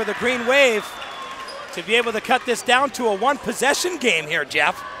opportunity for the Green Wave to be able to cut this down to a one-possession game here,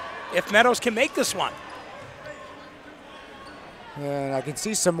 Jeff, if Meadows can make this one. And I can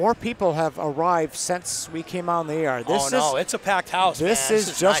see some more people have arrived since we came on the air. It's a packed house, This man.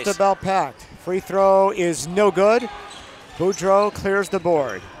 is just nice. About packed. Free throw is no good. Boudreau clears the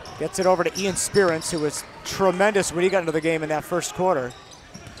board. Gets it over to Ian Spirance, who was tremendous when he got into the game in that first quarter.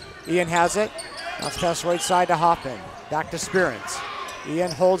 Ian has it. Bounce pass right side to Hoffman. Back to Spirance.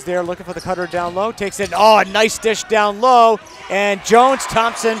 Ian holds there, looking for the cutter down low. Takes it. Oh, a nice dish down low. And Jones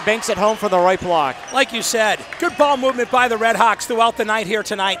Thompson banks it home for the right block. Like you said, good ball movement by the Red Hawks throughout the night here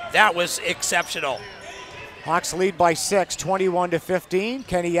tonight. That was exceptional. Hawks lead by 6, 21-15.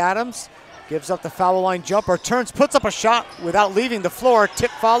 Kenny Adams gives up the foul line jumper, turns, puts up a shot without leaving the floor.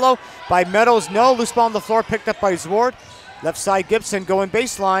 Tip follow by Meadows. No, loose ball on the floor, picked up by Zwart. Left side Gibson going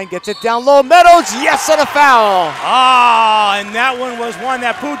baseline, gets it down low. Meadows, yes, and a foul. And that one was one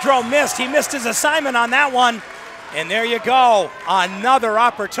that Boudreau missed. He missed his assignment on that one. And there you go, another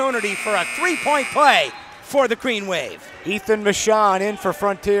opportunity for a three-point play for the Green Wave. Ethan Michon in for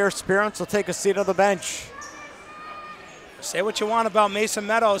Frontier. Spirance will take a seat on the bench. Say what you want about Mason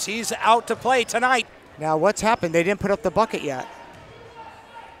Meadows. He's out to play tonight. Now what's happened? They didn't put up the bucket yet.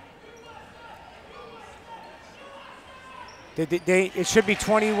 It should be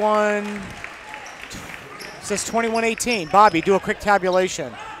 21. It says 21-18. Bobby, do a quick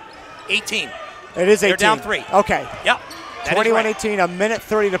tabulation. 18. It is 18. They're down 3. Okay. Yep. 21-18, a minute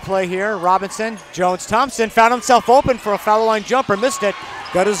 30 to play here. Robinson, Jones Thompson found himself open for a foul line jumper, missed it.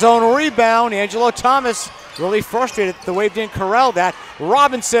 Got his own rebound. Angelo Thomas really frustrated the Wave didn't corral that.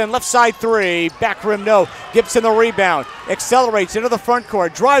 Robinson, left side three, back rim no. Gibson the rebound, accelerates into the front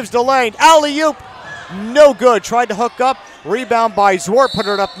court, drives the lane, alley-oop, no good. Tried to hook up, rebound by Zwart, put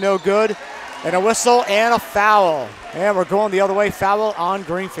it up, no good. And a whistle and a foul. And we're going the other way, foul on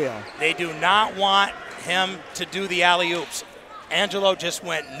Greenfield. They do not want him to do the alley-oops. Angelo just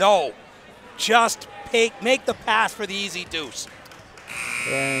went, no, just make the pass for the easy deuce.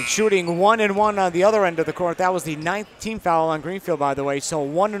 And shooting 1-1 on the other end of the court. That was the 9th team foul on Greenfield, by the way. So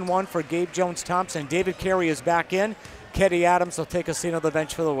 1-1 for Gabe Jones Thompson. David Carey is back in. Kenny Adams will take a seat on the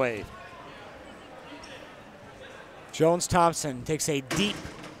bench for the Wave. Jones Thompson takes a deep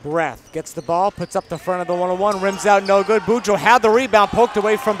breath, gets the ball, puts up the front of the 1-on-1, rims out, no good. Boudreau had the rebound, poked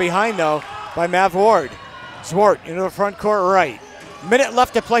away from behind though by Mav Ward. Zwart into the front court right. Minute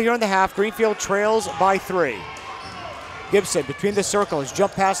left to play here in the half. Greenfield trails by 3. Gibson between the circles,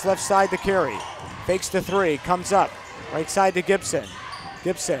 jump pass left side to Carey. Fakes the three, comes up. Right side to Gibson.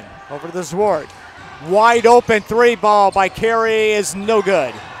 Gibson over to the Zwart. Wide open three ball by Carey is no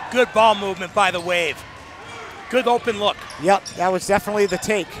good. Good ball movement by the Wave. Good open look. Yep, that was definitely the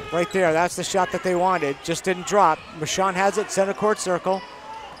take right there. That's the shot that they wanted. Just didn't drop. Michon has it, center court circle.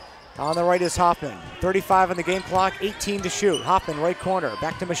 On the right is Hoffman. 35 on the game clock, 18 to shoot. Hoffman right corner,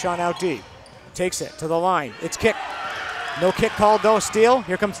 back to Michon out deep. Takes it to the line. It's kicked. No kick called though, steal.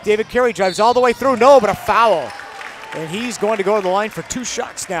 Here comes David Carey, drives all the way through. No, but a foul. And he's going to go to the line for 2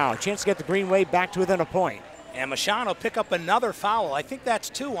 shots now. A chance to get the Green Wave back to within a point. And Michon will pick up another foul. I think that's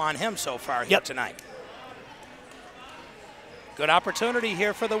 2 on him so far here tonight. Good opportunity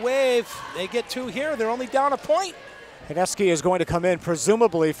here for the Wave. They get 2 here. They're only down a point. Haneski is going to come in,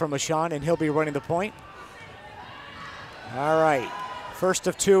 presumably from Michon, and he'll be running the point. All right. First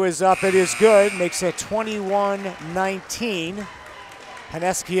of 2 is up. It is good. Makes it 21-19.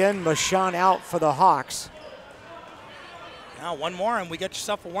 Haneski in, Michon out for the Hawks. Now 1 more, and we get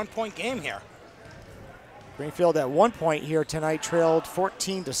yourself a 1-point game here. Greenfield at 1 point here tonight, trailed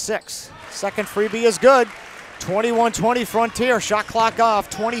 14-6. Second freebie is good. 21-20 Frontier. Shot clock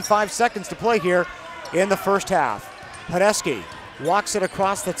off. 25 seconds to play here in the first half. Haneski walks it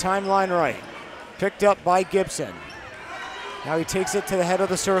across the timeline right. Picked up by Gibson. Now he takes it to the head of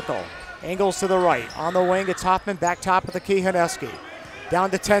the circle. Angles to the right. On the wing, it's Hoffman. Back top of the key, Haneski. Down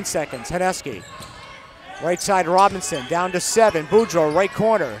to 10 seconds. Haneski. Right side, Robinson. Down to 7. Boudreaux, right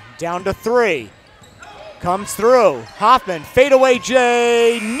corner. Down to 3. Comes through. Hoffman, fadeaway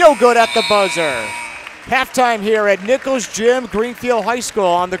J. No good at the buzzer. Halftime here at Nichols Gym, Greenfield High School.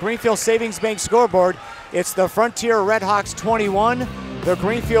 On the Greenfield Savings Bank scoreboard, it's the Frontier Redhawks 21, the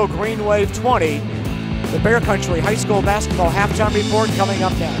Greenfield Green Wave 20. The Bear Country High School basketball halftime report coming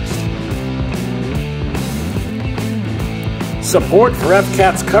up next. Support for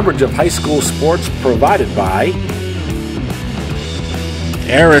FCAT's coverage of high school sports provided by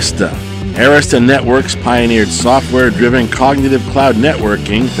Arista. Arista Networks pioneered software-driven cognitive cloud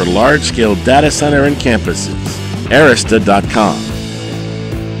networking for large-scale data center and campuses. Arista.com.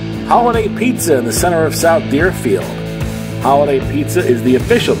 Holiday Pizza in the center of South Deerfield. Holiday Pizza is the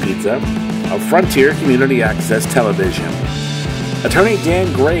official pizza of Frontier Community Access Television. Attorney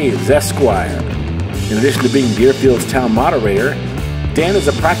Dan Graves, Esquire. In addition to being Deerfield's town moderator, Dan is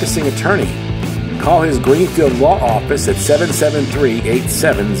a practicing attorney. Call his Greenfield Law Office at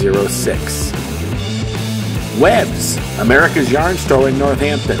 773-8706. Webb's, America's Yarn Store in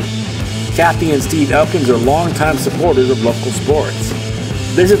Northampton. Kathy and Steve Elkins are longtime supporters of local sports.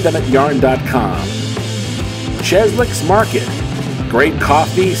 Visit them at yarn.com. Cheslick's Market. Great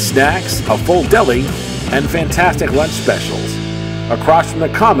coffee, snacks, a full deli, and fantastic lunch specials. Across from the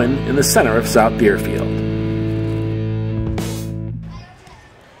Common in the center of South Deerfield.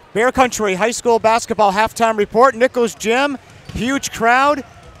 Bear Country High School basketball halftime report. Nichols Gym, huge crowd.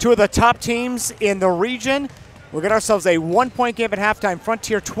 2 of the top teams in the region. We'll get ourselves a 1-point game at halftime.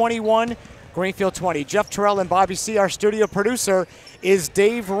 Frontier 21, Greenfield 20. Jeff Terrell and Bobby C. Our studio producer is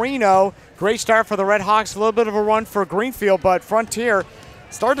Dave Reno. Great start for the Red Hawks. A little bit of a run for Greenfield, but Frontier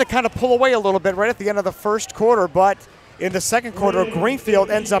started to kind of pull away a little bit right at the end of the first quarter, but in the second quarter, Greenfield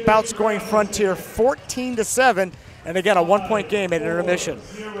ends up outscoring Frontier 14-7. And again, a 1-point game at intermission.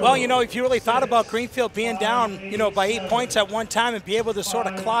 Well, you know, if you really thought about Greenfield being down, you know, by 8 points at one time and be able to sort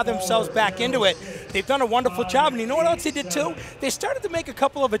of claw themselves back into it, they've done a wonderful job. And you know what else they did too? They started to make a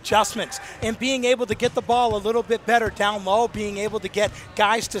couple of adjustments and being able to get the ball a little bit better down low, being able to get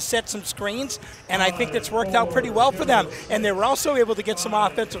guys to set some screens. And I think that's worked out pretty well for them. And they were also able to get some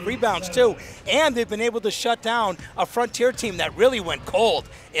offensive rebounds too. And they've been able to shut down a Frontier team that really went cold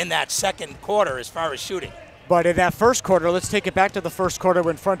in that second quarter as far as shooting. But in that first quarter, let's take it back to the first quarter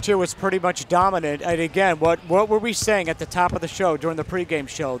when Frontier was pretty much dominant. And again, what were we saying at the top of the show during the pregame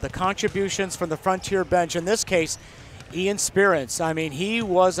show? The contributions from the Frontier bench, in this case, Ian Spirance. I mean, he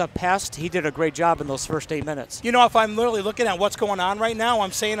was a pest. He did a great job in those first 8 minutes. You know, if I'm literally looking at what's going on right now,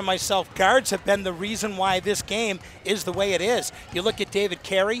 I'm saying to myself, guards have been the reason why this game is the way it is. You look at David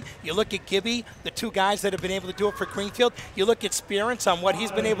Carey, you look at Gibby, the 2 guys that have been able to do it for Greenfield. You look at Spirance on what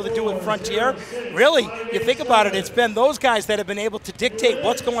he's been able to do with Frontier. Really, you think about it, it's been those guys that have been able to dictate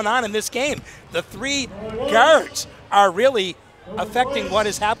what's going on in this game. The 3 guards are really affecting what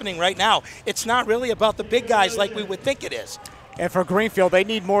is happening right now. It's not really about the big guys like we would think it is. And for Greenfield, they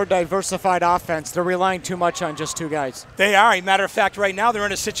need more diversified offense. They're relying too much on just 2 guys. They are. As a matter of fact, right now they're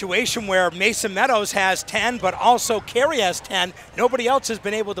in a situation where Mason Meadows has 10, but also Carey has 10. Nobody else has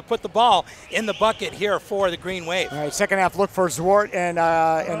been able to put the ball in the bucket here for the Green Wave. All right, second half, look for Zwart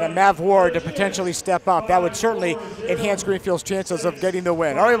and Mav Ward to potentially step up. That would certainly enhance Greenfield's chances of getting the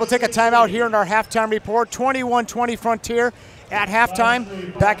win. All right, we'll take a timeout here in our halftime report. 21-20 Frontier at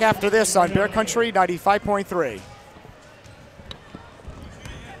halftime. Back after this on Bear Country 95.3.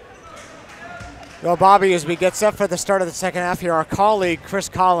 Well, Bobby, as we get set for the start of the second half here, our colleague Chris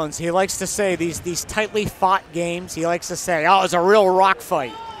Collins, he likes to say these tightly fought games, he likes to say, oh, it was a real rock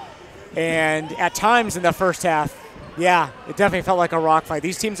fight. And at times in the first half, yeah, it definitely felt like a rock fight.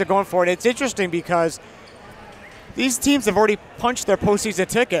 These teams are going for it. It's interesting because These teams have already punched their postseason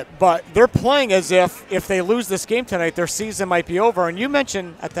ticket, but they're playing as if they lose this game tonight, their season might be over. And you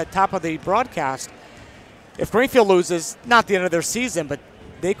mentioned at the top of the broadcast, if Greenfield loses, not the end of their season, but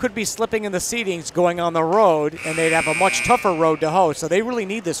they could be slipping in the seedings going on the road, and they'd have a much tougher road to hoe. So they really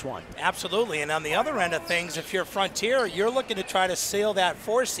need this one. Absolutely. And on the other end of things, if you're Frontier, you're looking to try to seal that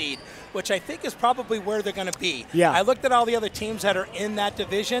 4 seed, which I think is probably where they're going to be. Yeah. I looked at all the other teams that are in that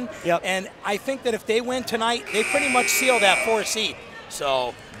division, and I think that if they win tonight, they pretty much seal that 4 seed.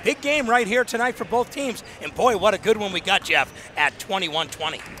 So big game right here tonight for both teams. And boy, what a good one we got, Jeff, at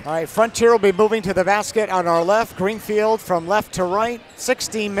 21-20. All right, Frontier will be moving to the basket on our left. Greenfield from left to right.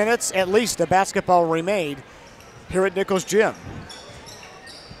 16 minutes at least of basketball remained here at Nichols Gym.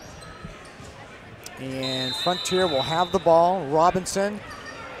 And Frontier will have the ball. Robinson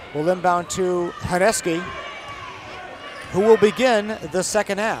will inbound to Haneski, who will begin the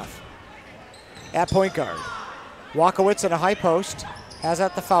second half at point guard. Walkowitz in a high post. Has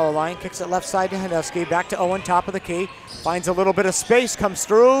at the foul line, kicks it left side to Haneski, back to Owen, top of the key, finds a little bit of space, comes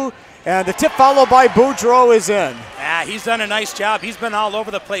through, and the tip followed by Boudreau is in. Yeah, he's done a nice job. He's been all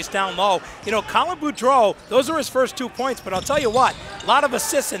over the place down low. You know, Colin Boudreau, those are his first 2 points, but I'll tell you what, a lot of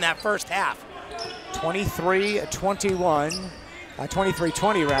assists in that first half.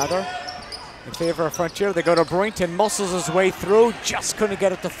 23-20 rather, in favor of Frontier. They go to Brewington, muscles his way through, just couldn't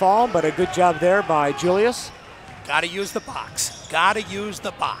get it to fall, but a good job there by Julius. Got to use the box. Got to use the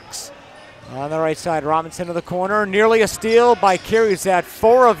box. On the right side, Robinson to the corner. Nearly a steal by Carey. He's had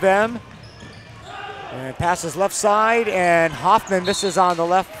 4 of them. And passes left side, and Hoffman misses on the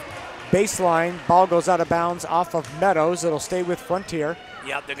left baseline. Ball goes out of bounds off of Meadows. It'll stay with Frontier.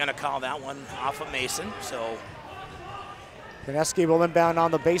 Yep, they're going to call that one off of Mason. So Haneski will inbound on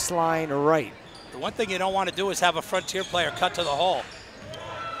the baseline right. the one thing you don't want to do is have a Frontier player cut to the hole.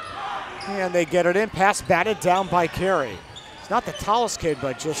 And they get it in. Pass batted down by Carey. He's not the tallest kid,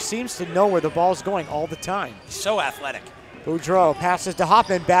 but just seems to know where the ball's going all the time. So athletic. Boudreau passes to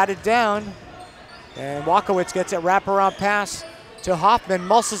Hoffman, batted down. And Walkowitz gets it, wraparound pass to Hoffman,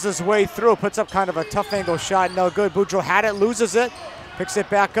 muscles his way through, puts up kind of a tough angle shot, no good. Boudreau had it, loses it, picks it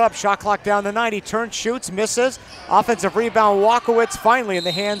back up, shot clock down to 9, he turns, shoots, misses. Offensive rebound, Walkowitz finally in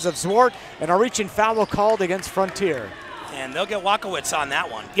the hands of Zwart, and a reaching foul called against Frontier. And they'll get Walkowitz on that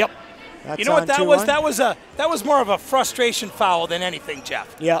one. Yep. That's you know what that 2-1. was? That was more of a frustration foul than anything,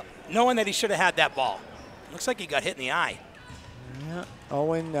 Jeff. Yep. Knowing that he should have had that ball. Looks like he got hit in the eye. Yeah.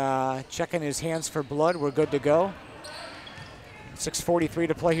 Owen checking his hands for blood. We're good to go. 6:43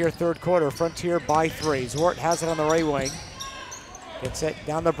 to play here, third quarter. Frontier by 3. Zwart has it on the right wing. Gets it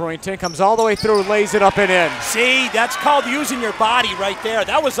down to Brewington. Comes all the way through, lays it up and in. See, that's called using your body right there.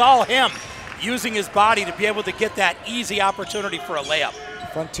 That was all him, using his body to be able to get that easy opportunity for a layup.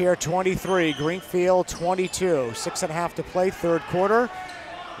 Frontier 23, Greenfield 22. 6.5 to play, third quarter.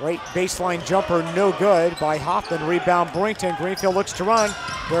 Right baseline jumper, no good by Hoffman. Rebound Brewington. Greenfield looks to run.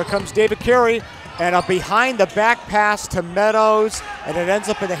 Here comes David Carey. And a behind the back pass to Meadows. And it ends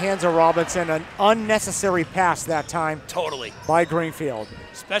up in the hands of Robinson. An unnecessary pass that time. Totally. By Greenfield.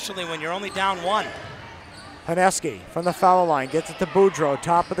 Especially when you're only down 1. Haneski from the foul line. Gets it to Boudreau,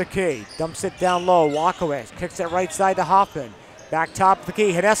 top of the key. Dumps it down low. Walkowitz kicks it right side to Hoffman. Back top of the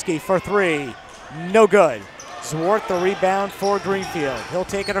key. Haneski for 3. No good. Zwart the rebound for Greenfield. He'll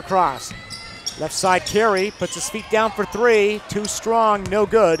take it across. Left side Carey puts his feet down for 3. Too strong, no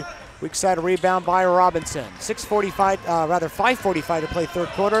good. Weak side rebound by Robinson. 5:45 to play third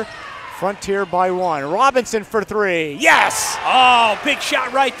quarter. Frontier by 1. Robinson for 3. Yes! Oh, big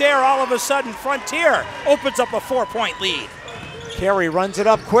shot right there. All of a sudden, Frontier opens up a 4-point lead. Carey runs it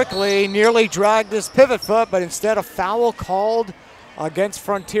up quickly, nearly dragged his pivot foot, but instead a foul called against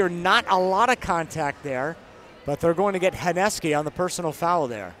Frontier. Not a lot of contact there. But they're going to get Haneski on the personal foul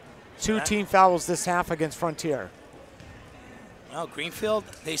there. 2 team fouls this half against Frontier. Well, Greenfield,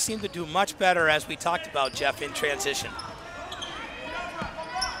 they seem to do much better, as we talked about, Jeff, in transition.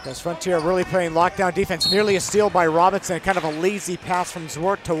 Because Frontier really playing lockdown defense. Nearly a steal by Robinson. Kind of a lazy pass from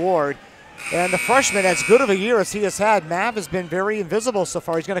Zwart to Ward. And the freshman, as good of a year as he has had, Mav has been very invisible so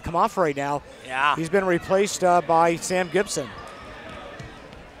far. He's going to come off right now. Yeah. He's been replaced by Sam Gibson.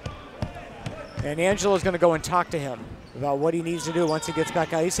 And Angela's going to go and talk to him about what he needs to do once he gets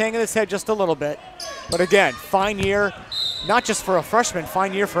back out. He's hanging his head just a little bit. But again, fine year, not just for a freshman,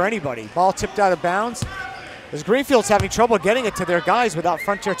 fine year for anybody. Ball tipped out of bounds. As Greenfield's having trouble getting it to their guys without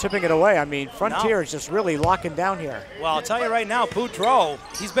Frontier tipping it away. I mean, Frontier is just really locking down here. Well, I'll tell you right now, Boudreau,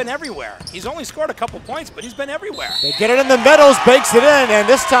 he's been everywhere. He's only scored a couple points, but he's been everywhere. They get it in the Meadows, bakes it in, and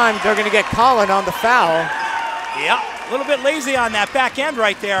this time they're going to get Colin on the foul. Yeah, a little bit lazy on that back end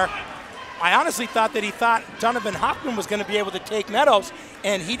right there. I honestly thought Donovan Hoffman was going to be able to take Meadows,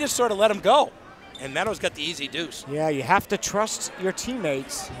 and he just sort of let him go. And Meadows got the easy deuce. Yeah, you have to trust your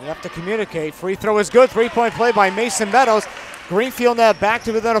teammates. You have to communicate. Free throw is good. Three-point play by Mason Meadows. Greenfield now back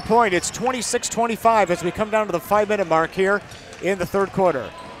to within a point. It's 26-25 as we come down to the 5-minute mark here in the third quarter.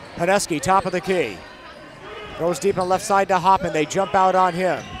 Haneski, top of the key. Goes deep on the left side to Hoffman. They jump out on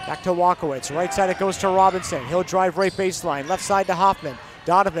him. Back to Walkowitz. Right side it goes to Robinson. He'll drive right baseline. Left side to Hoffman.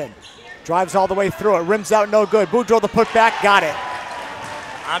 Donovan drives all the way through it. Rims out, no good. Boudreau the putback, got it.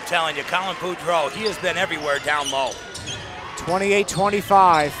 I'm telling you, Colin Boudreau, he has been everywhere down low.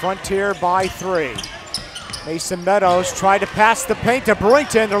 28-25, Frontier by 3. Mason Meadows tried to pass the paint to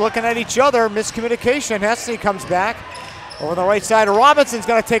Brewington. They're looking at each other. Miscommunication. Hesse comes back. Over the right side, Robinson's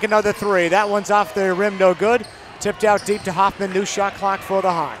going to take another 3. That one's off the rim, no good. Tipped out deep to Hoffman. New shot clock for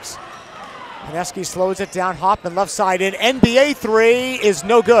the Hawks. Haneski slows it down. Hoffman left side in. NBA 3 is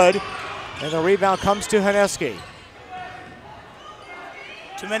no good. And the rebound comes to Haneski.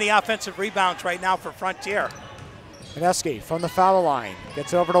 Too many offensive rebounds right now for Frontier. Haneski from the foul line.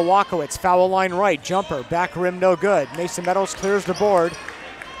 Gets over to Walkowitz. Foul line right. Jumper. Back rim no good. Mason Meadows clears the board.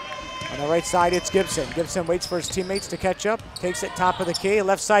 On the right side, it's Gibson. Gibson waits for his teammates to catch up. Takes it top of the key.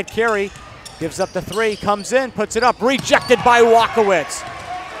 Left side carry. Gives up the 3. Comes in. Puts it up. Rejected by Walkowitz.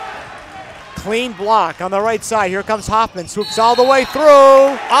 Clean block on the right side. Here comes Hoffman. Swoops all the way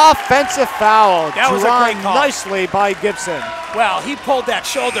through. Offensive foul. That was a great call. Nicely by Gibson. Well, he pulled that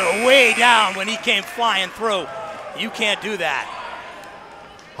shoulder way down when he came flying through. You can't do that.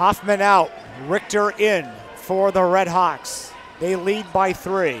 Hoffman out. Richter in for the Red Hawks. They lead by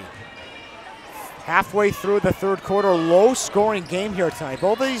 3. Halfway through the third quarter, low-scoring game here tonight.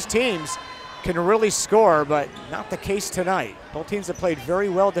 Both of these teams can really score, but not the case tonight. Both teams have played very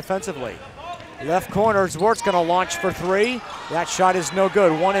well defensively. Left corner, Zwart's going to launch for 3. That shot is no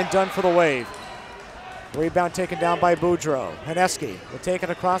good. One and done for the Wave. Rebound taken down by Boudreau. Haneski will take it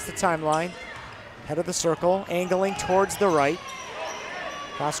across the timeline. Head of the circle, angling towards the right.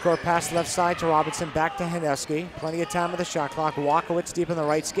 Cross-court pass left side to Robinson, back to Haneski. Plenty of time with the shot clock. Walkowitz deep in the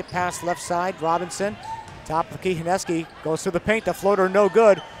right, skip pass left side. Robinson, top of the key. Haneski goes through the paint. The floater no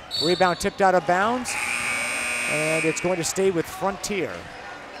good. Rebound tipped out of bounds. And it's going to stay with Frontier.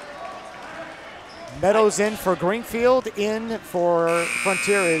 Meadows in for Greenfield. In for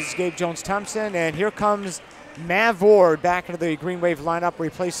Frontier is Gabe Jones-Thompson. And here comes Mav Ward back into the Green Wave lineup,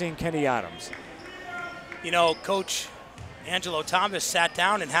 replacing Kenny Adams. You know, Coach Angelo Thomas sat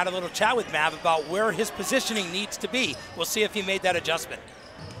down and had a little chat with Mav about where his positioning needs to be. We'll see if he made that adjustment.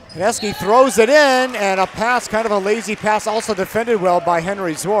 Haneski throws it in, and a pass, kind of a lazy pass, also defended well by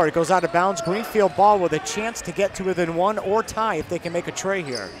Henry Zwart. It goes out of bounds. Greenfield ball with a chance to get to within 1 or tie if they can make a tray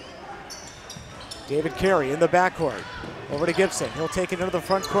here. David Carey in the backcourt. Over to Gibson. He'll take it into the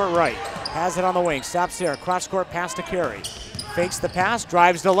front court right. Has it on the wing. Stops there. Cross-court pass to Carey. Fakes the pass.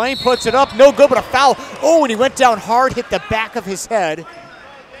 Drives the lane. Puts it up. No good, but a foul. Oh, and he went down hard. Hit the back of his head.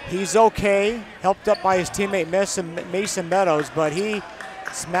 He's okay. Helped up by his teammate Mason Meadows, but he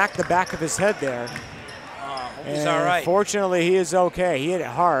smacked the back of his head there. He's all right. Fortunately, he is okay. He hit it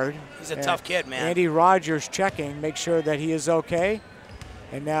hard. He's a tough kid, man. Andy Rogers checking, make sure that he is okay.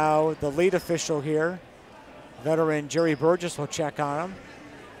 And now the lead official here, veteran Jerry Burgess, will check on him.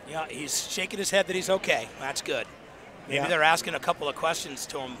 Yeah, he's shaking his head that he's okay. That's good. Maybe they're asking a couple of questions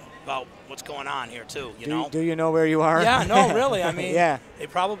to him about what's going on here too. Do you know where you are? Yeah, no, really. I mean, yeah. They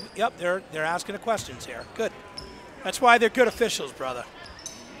probably, they're asking the questions here. Good. That's why they're good officials, brother.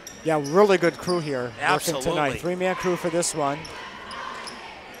 Yeah, really good crew here. Absolutely. Working tonight. 3-man crew for this one.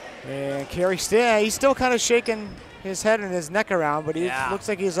 And Carey, he's still kind of shaking his head and his neck around, but he looks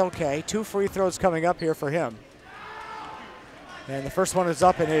like he's okay. 2 free throws coming up here for him. And the first one is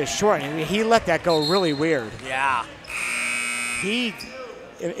up, and it is short. I mean, he let that go really weird. Yeah.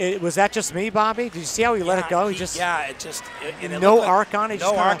 Was that just me, Bobby? Did you see how he let it go? No arc on it.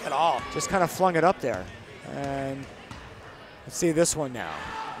 No arc at all. Just kind of flung it up there. And let's see this one now.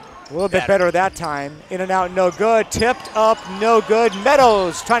 A little bit better that time. In and out, no good. Tipped up, no good.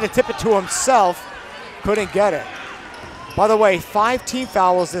 Meadows trying to tip it to himself. Couldn't get it. By the way, 5 team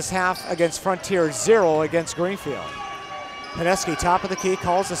fouls this half against Frontier, 0 against Greenfield. Haneski, top of the key,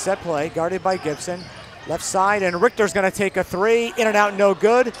 calls the set play, guarded by Gibson. Left side, and Richter's going to take a 3. In and out, no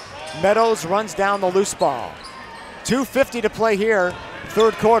good. Meadows runs down the loose ball. 2:50 to play here.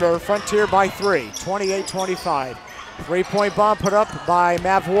 Third quarter, Frontier by 3, 28-25. 3-point bomb put up by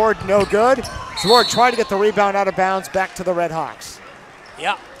Mav Ward, no good. Zwart tried to get the rebound out of bounds, back to the Red Hawks.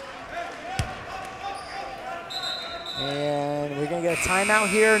 Yeah. And we're going to get a timeout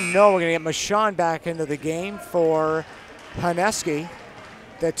here. No, we're going to get Michon back into the game for Haneski.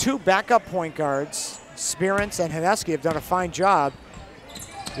 the two backup point guards, Spearance and Haneski, have done a fine job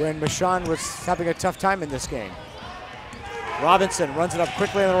when Michon was having a tough time in this game. Robinson runs it up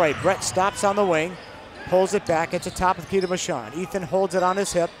quickly on the right. Brett stops on the wing, pulls it back, gets it top of the key to Michon. Ethan holds it on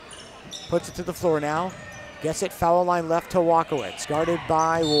his hip, puts it to the floor now. Gets it foul line left to Walkowitz, guarded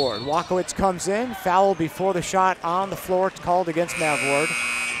by Ward. Walkowitz comes in, foul before the shot on the floor. It's called against Mav Ward.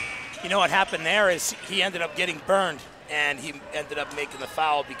 You know what happened there is he ended up getting burned, and he ended up making the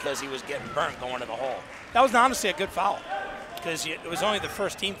foul because he was getting burned going to the hole. That was honestly a good foul because it was only the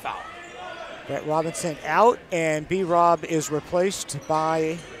first team foul. Brett Robinson out, and B-Rob is replaced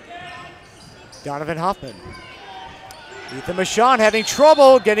by Donovan Hoffman. Ethan Michon having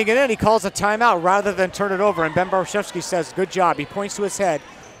trouble getting it in. He calls a timeout rather than turn it over, and Ben Barshevsky says, good job. He points to his head.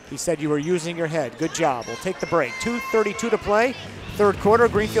 He said, you were using your head. Good job. We'll take the break. 2:32 to play. Third quarter,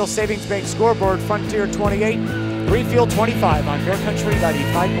 Greenfield Savings Bank scoreboard, Frontier 28, Greenfield 25 on Bear Country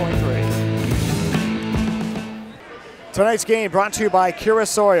 95.3. Tonight's game brought to you by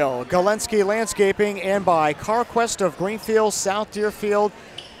Curis Oil, Galensky Landscaping, and by CarQuest of Greenfield, South Deerfield,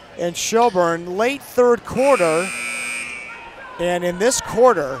 and Shelburne. Late third quarter. And in this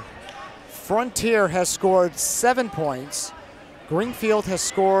quarter, Frontier has scored 7 points. Greenfield has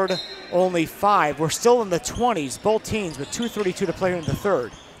scored only 5. We're still in the 20s, both teams, with 2:32 to play in the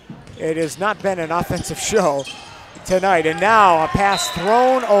third. It has not been an offensive show tonight. And now a pass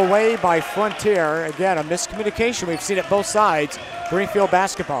thrown away by Frontier. Again, a miscommunication. We've seen it both sides. Greenfield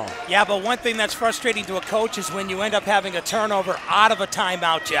basketball. Yeah, but one thing that's frustrating to a coach is when you end up having a turnover out of a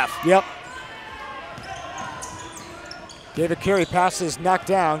timeout, Jeff. Yep. David Carey passes, knocked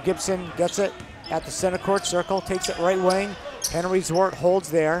down. Gibson gets it at the center court circle, takes it right wing. Henry Zwart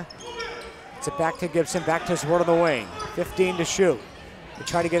holds there. It's it back to Gibson, back to Zwart on the wing. 15 to shoot. They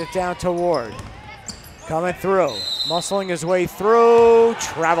try to get it down to Ward. Coming through, muscling his way through,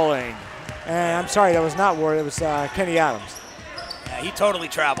 traveling. And I'm sorry, that was not Ward, it was Kenny Adams. Yeah, he totally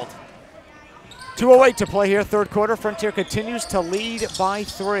traveled. 2:08 to play here, third quarter. Frontier continues to lead by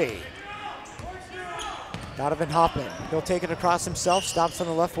 3. Donovan Hoffman, he'll take it across himself, stops on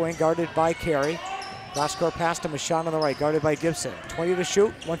the left wing, guarded by Carey. Cross-court pass to Michon on the right, guarded by Gibson. 20 to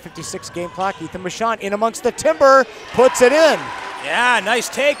shoot, 1:56 game clock. Ethan Michon in amongst the timber, puts it in. Yeah, nice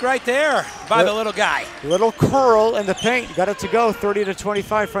take right there by the little guy. Little curl in the paint, got it to go, 30 to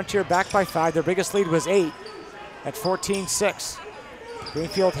 25. Frontier back by 5. Their biggest lead was 8 at 14-6.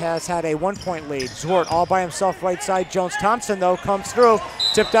 Greenfield has had a 1-point lead. Zwart all by himself right side. Jones-Thompson, though, comes through.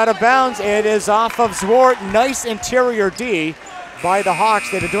 Tipped out of bounds. It is off of Zwart. Nice interior D by the Hawks.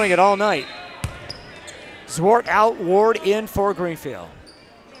 They've been doing it all night. Zwart out, Ward in for Greenfield.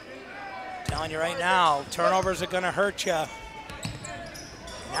 Telling you right now, turnovers are going to hurt you.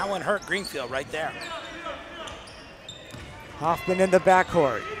 That one hurt Greenfield right there. Hoffman in the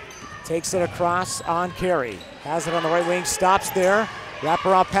backcourt. Takes it across on Carey. Has it on the right wing, stops there.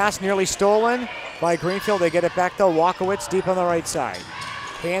 Wraparound pass nearly stolen by Greenfield. They get it back though. Walkowitz deep on the right side.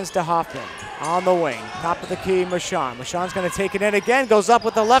 Hands to Hoffman on the wing. Top of the key, Michon. Michon's going to take it in again. Goes up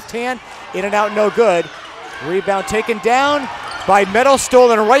with the left hand. In and out, no good. Rebound taken down by Meadows.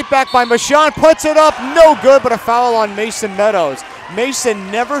 Stolen right back by Michon. Puts it up, no good, but a foul on Mason Meadows.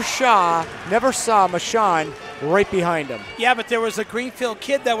 Mason never saw Michon right behind him. Yeah, but there was a Greenfield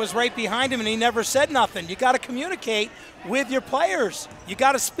kid that was right behind him, and he never said nothing. You got to communicate with your players. You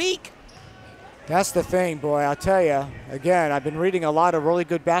got to speak. That's the thing, boy. I'll tell you. Again, I've been reading a lot of really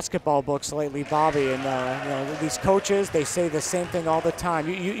good basketball books lately, Bobby, and these coaches, they say the same thing all the time.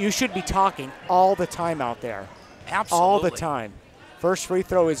 You should be talking all the time out there. Absolutely. All the time. First free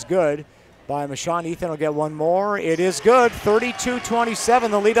throw is good by Michon. Ethan will get one more. It is good.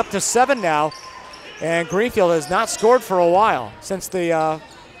 32-27. The lead up to 7 now. And Greenfield has not scored for a while since the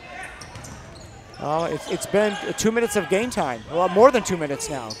it's been 2 minutes of game time. Well, more than 2 minutes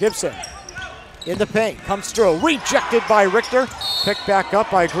now. Gibson in the paint, comes through, rejected by Richter, picked back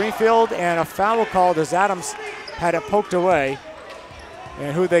up by Greenfield, and a foul called as Adams had it poked away.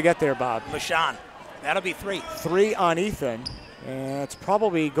 And who'd they get there, Bob? Michon. That'll be 3. 3 on Ethan, and it's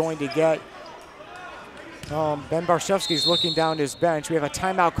probably going to get Ben Barshevsky's looking down his bench. We have a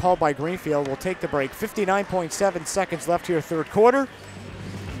timeout called by Greenfield. We'll take the break. 59.7 seconds left here, third quarter.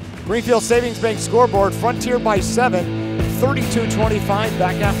 Greenfield Savings Bank scoreboard, Frontier by 7, 32-25.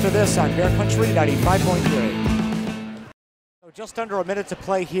 Back after this on Bear Country 95.3. Just under a minute to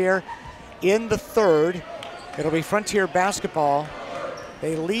play here in the third. It'll be Frontier basketball.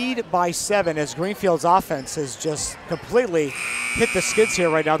 They lead by 7 as Greenfield's offense has just completely hit the skids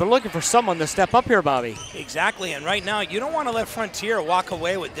here right now. They're looking for someone to step up here, Bobby. Exactly, and right now you don't want to let Frontier walk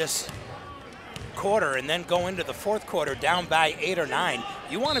away with this quarter and then go into the fourth quarter down by 8 or 9.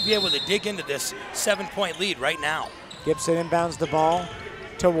 You want to be able to dig into this 7-point lead right now. Gibson inbounds the ball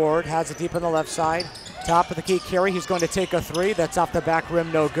to Ward, has it deep on the left side. Top of the key carry, he's going to take a three. That's off the back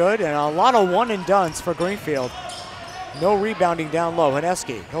rim, no good. And a lot of one and dones for Greenfield. No rebounding down low.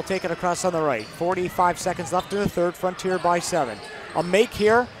 Haneski, he'll take it across on the right. 45 seconds left in the third, Frontier by 7. A make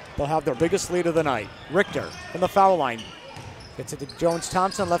here, they'll have their biggest lead of the night. Richter from the foul line. Gets it to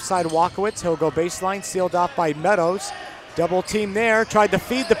Jones-Thompson, left side Walkowitz. He'll go baseline, sealed off by Meadows. Double team there, tried to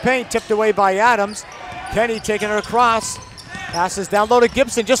feed the paint, tipped away by Adams. Kenny taking it across. Passes down low to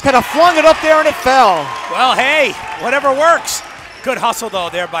Gibson, just kind of flung it up there and it fell. Well, hey, whatever works. Good hustle, though,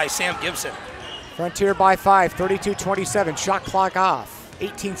 there by Sam Gibson. Frontier by 5, 32-27, shot clock off.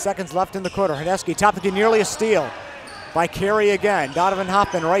 18 seconds left in the quarter. Haneski, top of the nearly a steal by Carey again. Donovan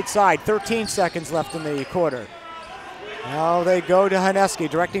Hoffman, right side, 13 seconds left in the quarter. Now they go to Haneski,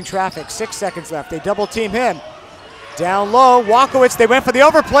 directing traffic, 6 seconds left. They double team him. Down low, Walkowitz, they went for the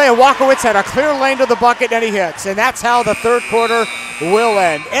overplay, and Walkowitz had a clear lane to the bucket, and he hits. And that's how the third quarter will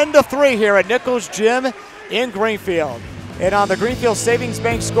end. End of 3 here at Nichols Gym in Greenfield. And on the Greenfield Savings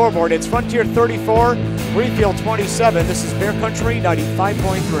Bank scoreboard, it's Frontier 34, Greenfield 27. This is Bear Country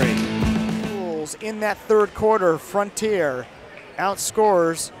 95.3. In that third quarter, Frontier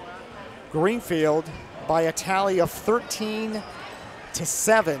outscores Greenfield by a tally of 13-7.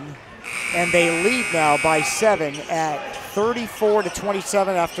 And they lead now by 7 at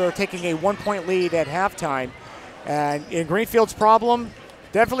 34-27 after taking a 1-point lead at halftime. And in Greenfield's problem,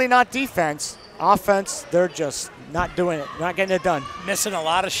 definitely not defense. Offense, they're just not doing it, not getting it done. Missing a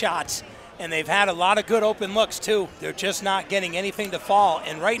lot of shots, and they've had a lot of good open looks too. They're just not getting anything to fall.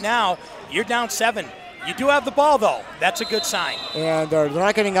 And right now, you're down 7. You do have the ball, though. That's a good sign. And they're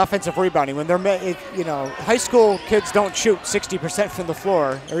not getting offensive rebounding. When they're, high school kids don't shoot 60% from the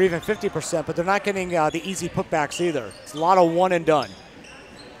floor, or even 50%, but they're not getting the easy putbacks either. It's a lot of one and done.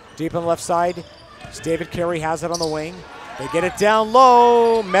 Deep on the left side, David Carey has it on the wing. They get it down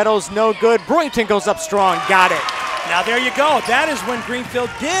low. Meadows no good. Brewington goes up strong. Got it. Now there you go. That is when Greenfield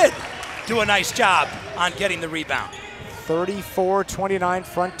did do a nice job on getting the rebound. 34-29,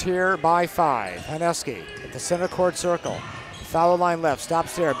 Frontier by 5. Haneski at the center court circle. Foul line left,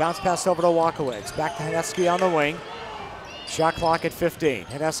 stops there. Bounce pass over to Walkowitz. Back to Haneski on the wing. Shot clock at 15.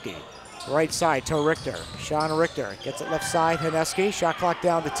 Haneski, right side to Richter. Sean Richter gets it left side. Haneski, shot clock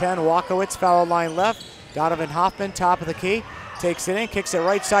down to 10. Walkowitz, foul line left. Donovan Hoffman, top of the key. Takes it in, kicks it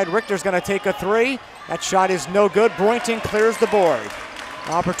right side. Richter's going to take a 3. That shot is no good. Brewington clears the board.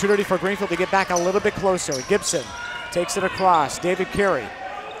 Opportunity for Greenfield to get back a little bit closer. Gibson takes it across. David Carey,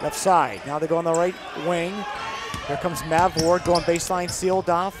 left side. Now they go on the right wing. Here comes Mav Ward going baseline, sealed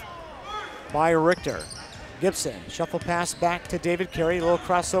off by Richter. Gibson, shuffle pass back to David Carey. A little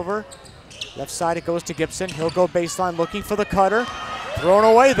crossover. Left side it goes to Gibson. He'll go baseline looking for the cutter. Thrown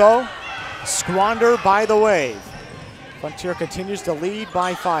away though. Squander by the Wave. Frontier continues to lead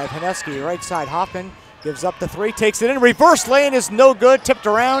by 5. Haneski, right side. Hoffman gives up the 3, takes it in. Reverse lane is no good. Tipped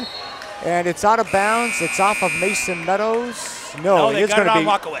around. And it's out of bounds. It's off of Mason Meadows. No, it is going to be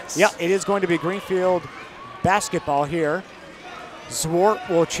Walkowitz. Yeah, it is going to be Greenfield basketball here. Zwart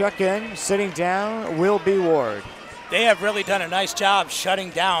will check in. Sitting down will be Ward. They have really done a nice job shutting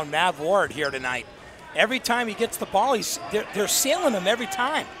down Mav Ward here tonight. Every time he gets the ball, they're sailing him every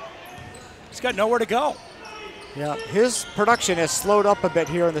time. He's got nowhere to go. Yeah, his production has slowed up a bit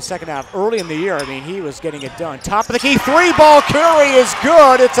here in the second half. Early in the year, I mean, he was getting it done. Top of the key, 3-ball carry is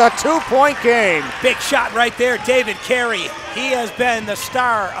good. It's a 2-point game. Big shot right there, David Carey. He has been the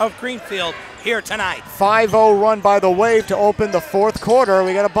star of Greenfield here tonight. 5-0 run by the Wave to open the fourth quarter.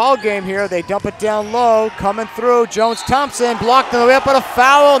 We got a ball game here. They dump it down low, coming through. Jones-Thompson blocked on the way up, but a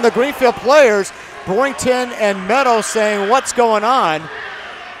foul on the Greenfield players. Brewington and Meadows saying, what's going on?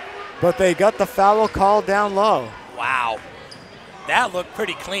 But they got the foul called down low. Wow. That looked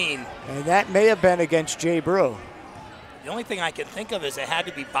pretty clean. And that may have been against Jay Brew. The only thing I can think of is it had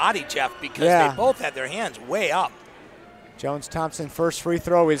to be body, Jeff, because they both had their hands way up. Jones-Thompson first free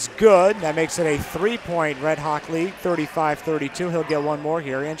throw is good. That makes it a 3-point Red Hawk lead, 35-32. He'll get one more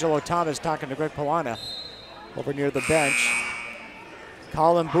here. Angelo Thomas talking to Greg Polana over near the bench.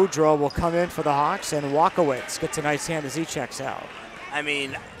 Colin Boudreau will come in for the Hawks, and Walkowitz gets a nice hand as he checks out. I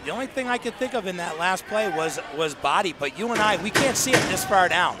mean, the only thing I could think of in that last play was body, but you and I, we can't see it this far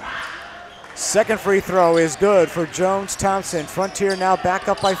down. Second free throw is good for Jones-Thompson. Frontier now back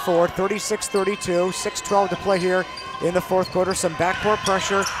up by 4, 36-32, 6:12 to play here in the fourth quarter. Some backcourt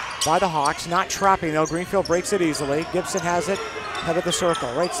pressure by the Hawks, not trapping though. Greenfield breaks it easily. Gibson has it, head of the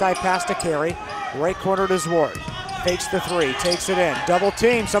circle. Right side pass to Carey, right corner to Zwart. Fakes the 3, takes it in. Double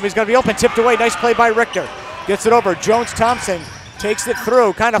team, somebody's gonna be open, tipped away. Nice play by Richter. Gets it over, Jones-Thompson Takes it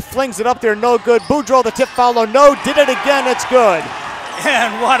through, kind of flings it up there, no good. Boudreau, the tip follow, no, did it again, it's good.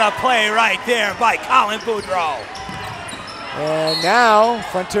 And what a play right there by Colin Boudreau. And now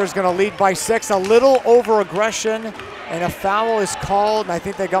Frontier's going to lead by 6. A little over aggression, and a foul is called, and I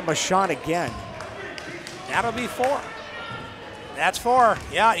think they got Machon again. That'll be 4. That's 4.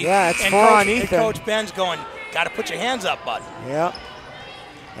 Yeah, it's 4 on Ethan. And Coach Ben's going, got to put your hands up, bud. Yeah.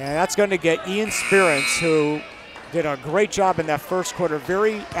 And that's going to get Ian Spirance, who did a great job in that first quarter.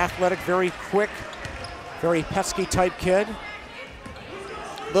 Very athletic, very quick, very pesky type kid.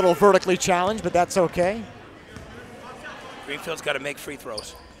 Little vertically challenged, but that's okay. Greenfield's got to make free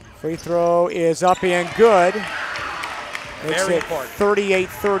throws. Free throw is up and good. Very important.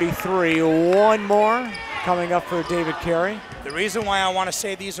 38-33. One more coming up for David Carey. The reason why I want to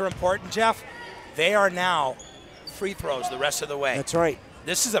say these are important, Jeff, they are now free throws the rest of the way. That's right.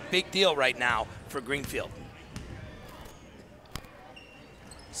 This is a big deal right now for Greenfield.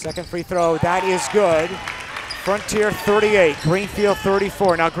 Second free throw, that is good. Frontier 38, Greenfield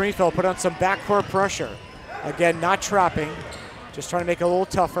 34. Now Greenfield put on some backcourt pressure. Again, not trapping, just trying to make it a little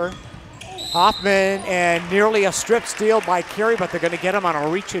tougher. Hoffman, and nearly a strip steal by Carey, but they're going to get him on a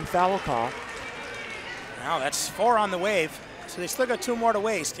reach-in foul call. Now that's 4 on the wave, so they still got 2 more to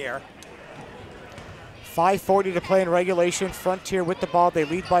waste here. 5:40 to play in regulation. Frontier with the ball, they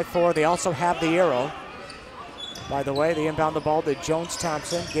lead by 4. They also have the arrow. By the way, they inbound the ball to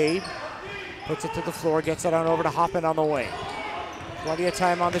Jones-Thompson. Gabe puts it to the floor, gets it on over to Hoffman on the wing. Plenty of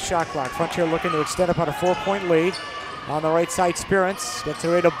time on the shot clock. Frontier looking to extend upon a 4-point lead. On the right side, Spirance gets it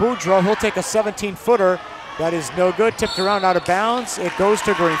right to Boudreau. He'll take a 17-footer. That is no good. Tipped around out of bounds. It goes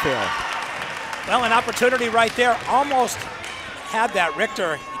to Greenfield. Well, an opportunity right there. Almost had that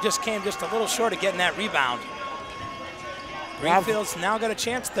Richter. He just came just a little short of getting that rebound. Greenfield's now got a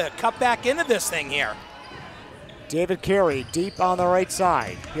chance to cut back into this thing here. David Carey deep on the right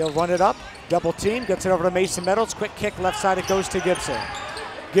side. He'll run it up. Double team. Gets it over to Mason Meadows. Quick kick left side. It goes to Gibson.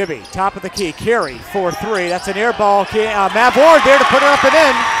 Gibby, top of the key. Carey, 4-3. That's an air ball. Matt Ward there to put it up and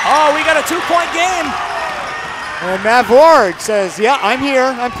in. Oh, we got a 2-point game. And Matt Ward says, yeah, I'm here.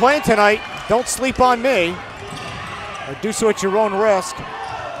 I'm playing tonight. Don't sleep on me. Or do so at your own risk.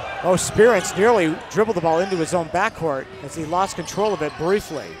 Oh, Spirance nearly dribbled the ball into his own backcourt as he lost control of it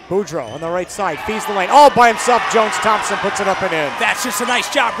briefly. Boudreau on the right side, feeds the lane. All by himself, Jones-Thompson puts it up and in. That's just a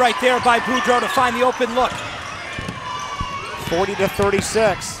nice job right there by Boudreau to find the open look.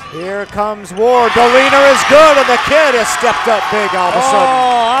 40-36. Here comes Ward. The leaner is good, and the kid has stepped up big all of a sudden.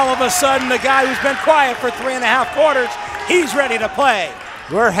 Oh, all of a sudden, the guy who's been quiet for 3.5 quarters, he's ready to play.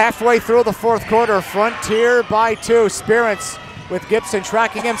 We're halfway through the fourth quarter. Frontier by 2. Spirance with Gibson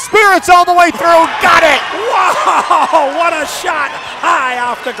tracking him. Spirance all the way through. Got it! Wow, what a shot high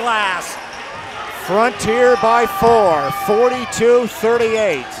off the glass. Frontier by 4,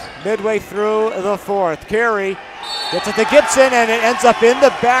 42-38. Midway through the fourth. Carey gets it to Gibson, and it ends up in the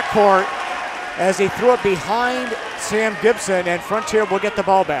backcourt as he threw it behind Sam Gibson, and Frontier will get the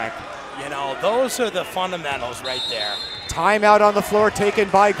ball back. You know, those are the fundamentals right there. Timeout on the floor taken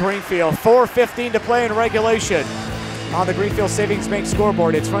by Greenfield. 4:15 to play in regulation. On the Greenfield Savings Bank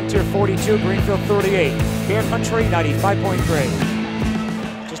scoreboard, it's Frontier 42, Greenfield 38. Bear Country 95.3.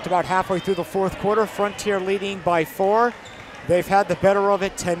 Just about halfway through the fourth quarter, Frontier leading by 4. They've had the better of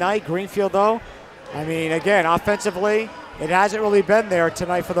it tonight. Greenfield, though, I mean, again, offensively, it hasn't really been there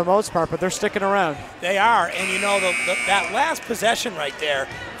tonight for the most part, but they're sticking around. They are, and you know, that last possession right there,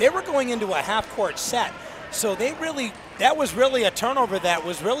 they were going into a half-court set. So that was really a turnover that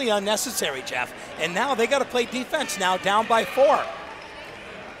was really unnecessary, Jeff. And now they got to play defense now, down by 4.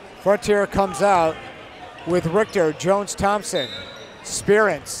 Frontier comes out with Richter, Jones-Thompson,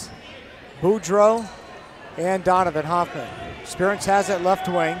 Spirance, Boudreau, and Donovan Hoffman. Spirance has it left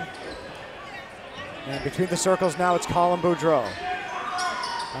wing. And between the circles now, it's Colin Boudreau.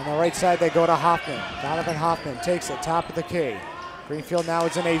 On the right side, they go to Hoffman. Donovan Hoffman takes it, top of the key. Greenfield now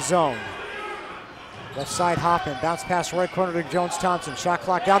is in a zone. Left side, Hoffman, bounce pass right corner to Jones-Thompson. Shot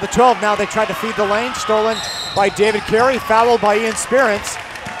clock down to 12. Now they tried to feed the lane. Stolen by David Carey, fouled by Ian Spirance.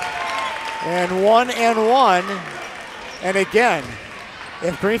 And 1 and 1. And again,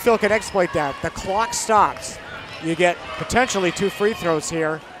 if Greenfield can exploit that, the clock stops. You get potentially 2 free throws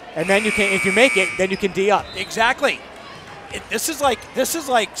here. And then you can, if you make it, then you can D up. Exactly. This is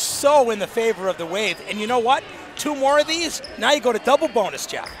like so in the favor of the Wave. And you know what? 2 more of these, now you go to double bonus,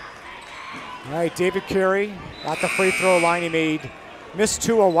 Jeff. All right, David Carey at the free throw line. He missed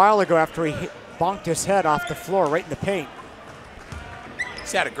 2 a while ago after he bonked his head off the floor right in the paint.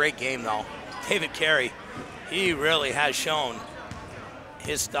 He's had a great game, though. David Carey, he really has shown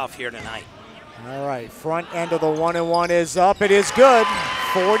his stuff here tonight. All right, front end of the 1-and-1 is up. It is good.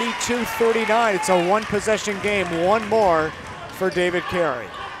 42-39. It's a one-possession game. One more for David Carey.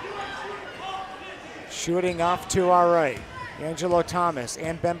 Shooting off to our right. Angelo Thomas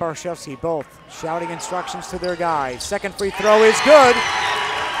and Ben Barshevsky both shouting instructions to their guys. Second free throw is good.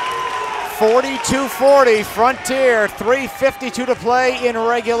 42-40, Frontier, 3:52 to play in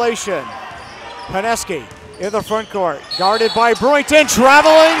regulation. Paneski in the front court, guarded by Brewington,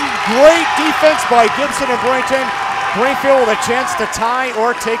 traveling. Great defense by Gibson and Brewington. Greenfield with a chance to tie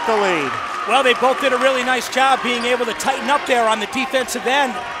or take the lead. Well, they both did a really nice job being able to tighten up there on the defensive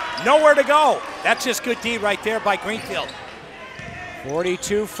end. Nowhere to go. That's just good D right there by Greenfield.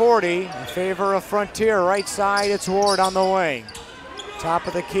 42-40 in favor of Frontier. Right side, it's Ward on the wing. Top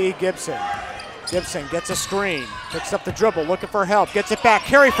of the key, Gibson. Gibson gets a screen, picks up the dribble, looking for help, gets it back.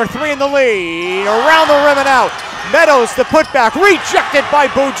 Carey for three in the lead, around the rim and out. Meadows, the putback, rejected by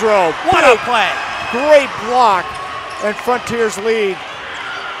Boudreau. What a play. Great block, and Frontier's lead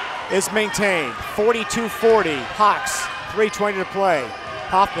is maintained. 42-40, Hawks, 3:20 to play.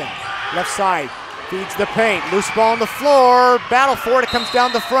 Hoffman, left side, feeds the paint, loose ball on the floor, battle for it, it comes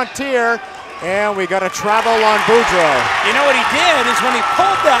down to Frontier, and we got a travel on Boudreau. You know what he did is when he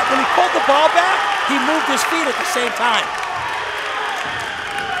pulled the ball back, he moved his feet at the same time.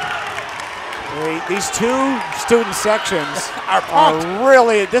 These two student sections are pumped.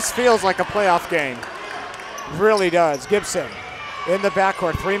 Really, this feels like a playoff game. Really does. Gibson in the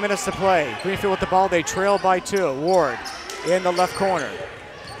backcourt, 3 minutes to play. Greenfield with the ball, they trail by 2. Ward in the left corner.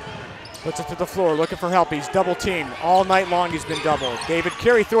 Puts it to the floor, looking for help. He's double teamed all night long. He's been doubled. David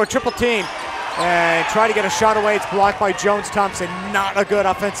Carey threw a triple team and tried to get a shot away. It's blocked by Jones Thompson. Not a good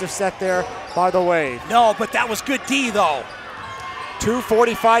offensive set there by the Wave. No, but that was good D though.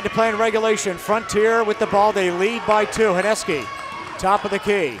 2:45 to play in regulation. Frontier with the ball. They lead by 2. Hineski, top of the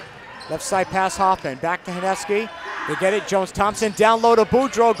key. Left side pass Hoffman. Back to Hineski. They get it. Jones Thompson down low to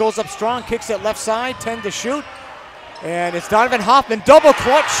Boudreau. Goes up strong. Kicks it left side. 10 to shoot. And it's Donovan Hoffman. Double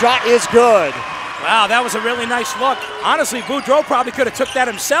clutch shot is good. Wow, that was a really nice look. Honestly, Boudreau probably could have took that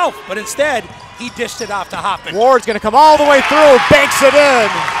himself, but instead, he dished it off to Hoffman. Ward's going to come all the way through. Banks it in.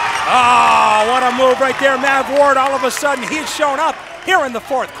 Oh, what a move right there. Mav Ward, all of a sudden, he's shown up here in the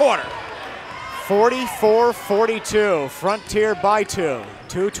fourth quarter. 44-42. Frontier by 2.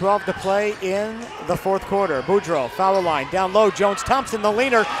 2:12 to play in the fourth quarter. Boudreau, foul line, down low. Jones Thompson, the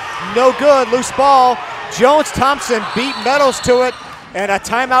leaner, no good. Loose ball. Jones Thompson beat Meadows to it, and a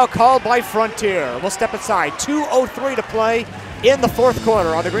timeout called by Frontier. We'll step inside. 2:03 to play in the fourth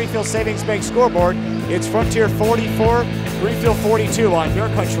quarter on the Greenfield Savings Bank scoreboard. It's Frontier 44, Greenfield 42 on Bear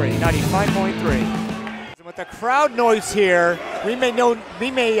Country 95.3. With the crowd noise here, we may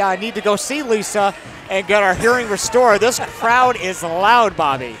need to go see Lisa and get our hearing restored. This crowd is loud,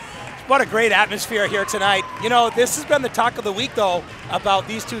 Bobby. What a great atmosphere here tonight. You know, this has been the talk of the week, though, about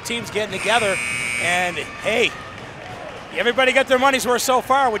these two teams getting together. And, hey, everybody got their money's worth so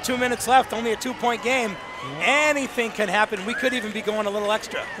far with 2 minutes left, only a 2-point game. Anything can happen. We could even be going a little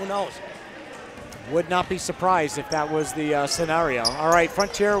extra. Who knows? Would not be surprised if that was the scenario. All right,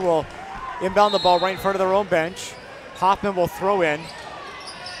 Frontier will inbound the ball right in front of their own bench. Hoffman will throw in.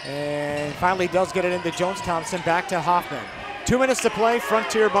 And finally does get it into Jones Thompson. Back to Hoffman. 2 minutes to play,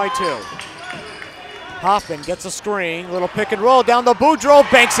 Frontier by 2. Hoffman gets a screen, little pick and roll down the Boudreau,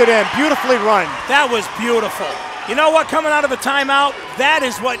 banks it in. Beautifully run. That was beautiful. You know what, coming out of a timeout, that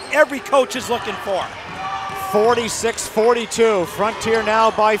is what every coach is looking for. 46-42, Frontier now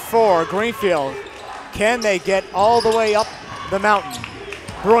by 4. Greenfield, can they get all the way up the mountain?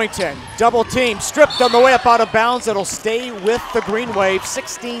 Brewington, double team, stripped on the way up out of bounds. It'll stay with the Green Wave.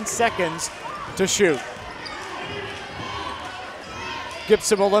 16 seconds to shoot.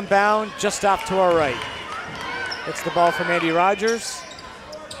 Gibson will inbound just off to our right. It's the ball from Andy Rogers.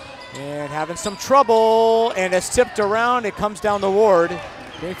 And having some trouble, and it's tipped around. It comes down to Ward.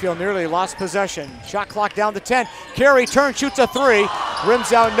 Greenfield nearly lost possession. Shot clock down to 10. Carey turns, shoots a 3.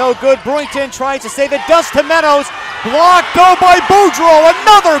 Rims out, no good. Brewington tries to save it. Does to Meadows. Blocked, go by Boudreau.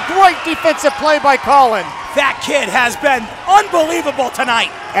 Another great defensive play by Collin. That kid has been unbelievable tonight.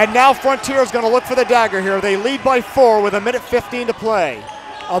 And now Frontier is going to look for the dagger here. They lead by 4 with 1:15 to play.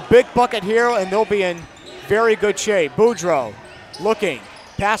 A big bucket here, and they'll be in very good shape. Boudreau looking.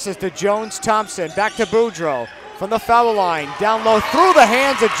 Passes to Jones Thompson. Back to Boudreau. From the foul line, down low, through the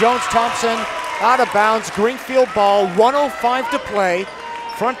hands of Jones Thompson, out of bounds. Greenfield ball, 1:05 to play.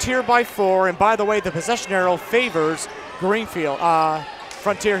 Frontier by 4, and by the way, the possession arrow favors Greenfield,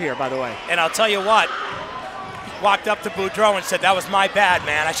 Frontier here, by the way. And I'll tell you what, he walked up to Boudreau and said, that was my bad,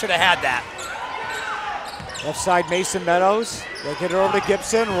 man. I should have had that. Left side, Mason Meadows. They get it over to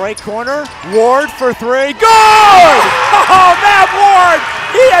Gibson, right corner. Ward for three. Good! Oh, Matt Ward!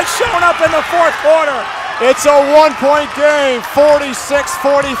 He has shown up in the fourth quarter. It's a 1-point game.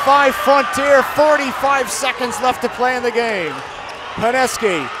 46-45 Frontier. 45 seconds left to play in the game.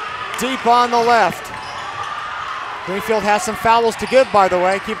 Paneski deep on the left. Greenfield has some fouls to give, by the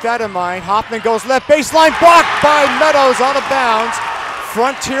way. Keep that in mind. Hoffman goes left baseline, blocked by Meadows, out of bounds.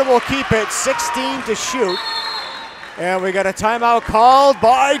 Frontier will keep it, 16 to shoot. And we got a timeout called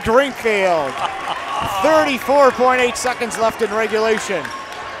by Greenfield. 34.8 seconds left in regulation.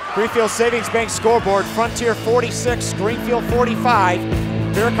 Greenfield Savings Bank scoreboard, Frontier 46, Greenfield 45,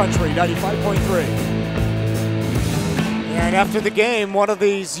 Bear Country 95.3. And after the game, one of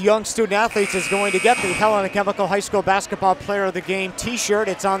these young student athletes is going to get the Helena Chemical High School Basketball Player of the Game t-shirt.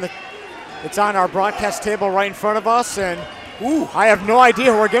 It's on our broadcast table right in front of us, and I have no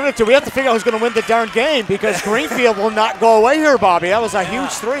idea who we're giving it to. We have to figure out who's going to win the darn game because Greenfield will not go away here, Bobby. That was a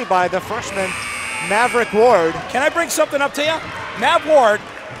huge three by the freshman Maverick Ward. Can I bring something up to you? Mav Ward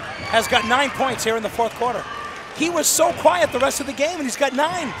has got 9 points here in the fourth quarter. He was so quiet the rest of the game, and he's got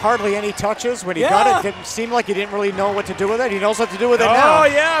 9. Hardly any touches. When he got it, didn't seem like he didn't really know what to do with it. He knows what to do with it now. Oh,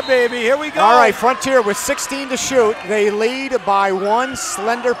 yeah, baby. Here we go. All right, Frontier with 16 to shoot. They lead by 1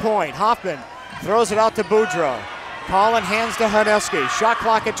 slender point. Hoffman throws it out to Boudreaux. Collin hands to Haneski. Shot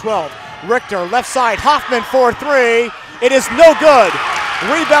clock at 12. Richter, left side. Hoffman for 3. It is no good.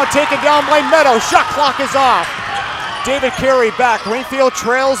 Rebound taken down by Meadows. Shot clock is off. David Carey back. Greenfield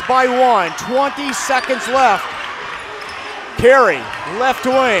trails by 1. 20 seconds left. Carey, left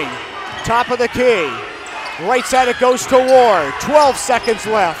wing, top of the key. Right side it goes to Ward. 12 seconds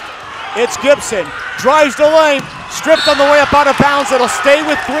left. It's Gibson. Drives the lane. Stripped on the way up out of bounds. It'll stay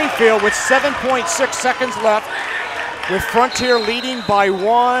with Greenfield with 7.6 seconds left. With Frontier leading by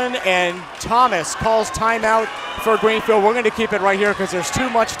 1, and Thomas calls timeout for Greenfield. We're going to keep it right here because there's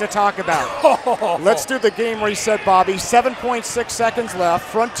too much to talk about. Let's do the game reset, Bobby. 7.6 seconds left.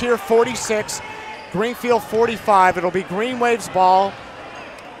 Frontier 46. Greenfield 45. It'll be Green Waves ball.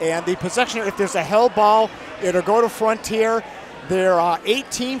 And the possession, if there's a held ball, it'll go to Frontier. There are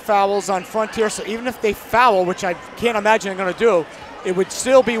 18 fouls on Frontier, so even if they foul, which I can't imagine they're going to do, it would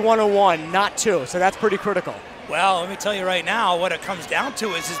still be 101, not 2. So that's pretty critical. Well, let me tell you right now, what it comes down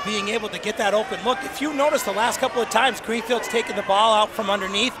to is being able to get that open look. If you notice the last couple of times Greenfield's taken the ball out from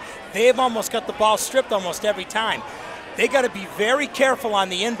underneath, they've almost got the ball stripped almost every time. They got to be very careful on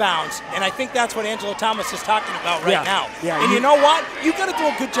the inbounds, and I think that's what Angelo Thomas is talking about right now. Yeah, and you know what? You got to do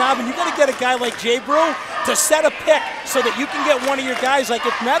a good job, and you got to get a guy like Jay Brew to set a pick so that you can get one of your guys. Like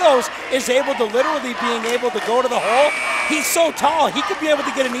if Meadows is able to literally being able to go to the hole, he's so tall, he could be able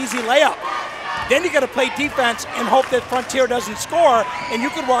to get an easy layup. Then you got to play defense and hope that Frontier doesn't score, and you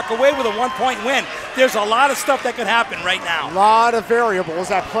could walk away with a 1-point win. There's a lot of stuff that could happen right now. A lot of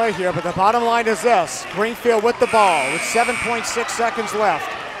variables at play here, but the bottom line is this. Greenfield with the ball with 7.6 seconds left,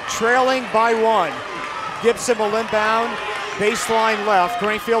 trailing by 1. Gibson will inbound, baseline left.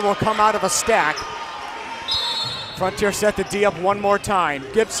 Greenfield will come out of a stack. Frontier set the D up one more time.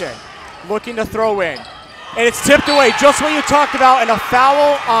 Gibson looking to throw in. And it's tipped away, just what you talked about, and a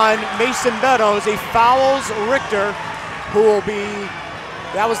foul on Mason Meadows. He fouls Richter, who will be,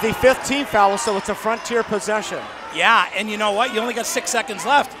 that was the 5th team foul, so it's a Frontier possession. Yeah, and you know what? You only got 6 seconds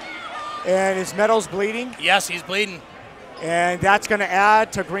left. And is Meadows bleeding? Yes, he's bleeding. And that's going to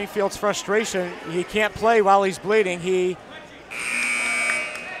add to Greenfield's frustration. He can't play while he's bleeding. He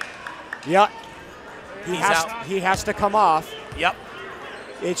has to come off. Yep.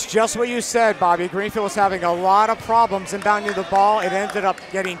 It's just what you said, Bobby. Greenfield was having a lot of problems inbounding the ball. It ended up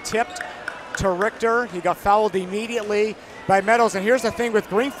getting tipped to Richter. He got fouled immediately by Meadows. And here's the thing with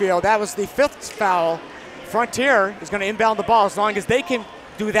Greenfield. That was the 5th foul. Frontier is going to inbound the ball. As long as they can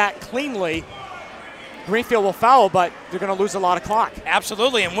do that cleanly, Greenfield will foul, but they're going to lose a lot of clock.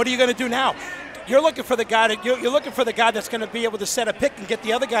 Absolutely. And what are you going to do now? You're looking for the guy that's going to be able to set a pick and get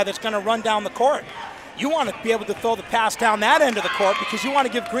the other guy that's going to run down the court. You want to be able to throw the pass down that end of the court because you want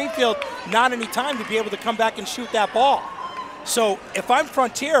to give Greenfield not any time to be able to come back and shoot that ball. So if I'm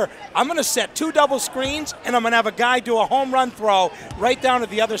Frontier, I'm going to set 2 double screens, and I'm going to have a guy do a home run throw right down to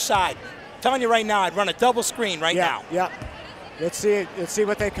the other side. I'm telling you right now, I'd run a double screen now. Yeah. Let's see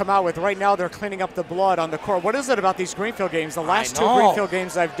what they come out with. Right now, they're cleaning up the blood on the court. What is it about these Greenfield games? The last 2 Greenfield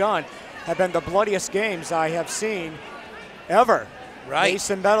games I've done have been the bloodiest games I have seen ever. Right.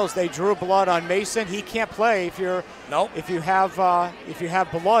 Mason Meadows, they drew blood on Mason. He can't play if you have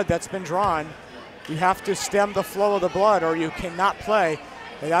blood that's been drawn. You have to stem the flow of the blood, or you cannot play.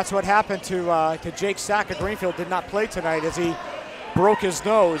 And that's what happened to Jake Sack of Greenfield. Did not play tonight as he broke his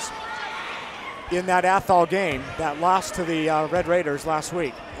nose. in that Athol game that lost to the Red Raiders last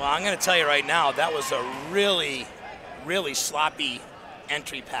week. Well, I'm going to tell you right now, that was a really, really sloppy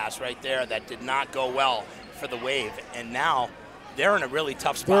entry pass right there that did not go well for the Wave. And now they're in a really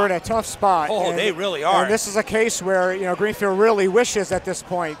tough spot. They're in a tough spot. Oh, they really are. And this is a case where, you know, Greenfield really wishes at this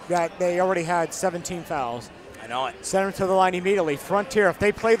point that they already had 17 fouls. I know it. Send them to the line immediately. Frontier, if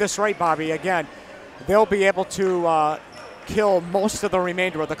they play this right, Bobby, again, they'll be able to kill most of the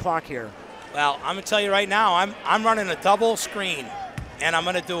remainder of the clock here. Well, I'm going to tell you right now, I'm running a double screen, and I'm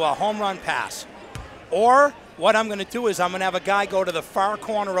going to do a home run pass. Or what I'm going to do is I'm going to have a guy go to the far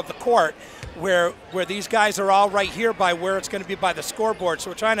corner of the court where these guys are all right here by where it's going to be by the scoreboard.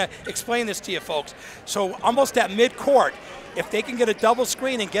 So we're trying to explain this to you folks. So almost at mid-court, if they can get a double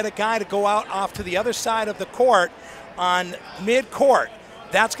screen and get a guy to go out off to the other side of the court on mid-court,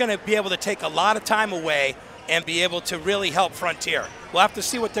 that's going to be able to take a lot of time away and be able to really help Frontier. We'll have to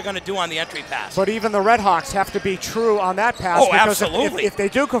see what they're going to do on the entry pass. But even the Red Hawks have to be true on that pass. Oh, because absolutely. If they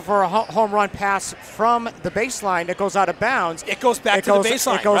do go for a home run pass from the baseline that goes out of bounds, it goes back to the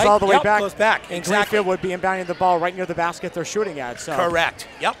baseline, It goes right? all the way Yep, back. Goes back. And Exactly. Greenfield would be inbounding the ball right near the basket they're shooting at. So. Correct.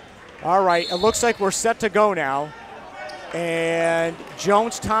 Yep. All right, it looks like we're set to go now. And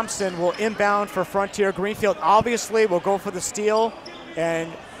Jones-Thompson will inbound for Frontier. Greenfield obviously will go for the steal, and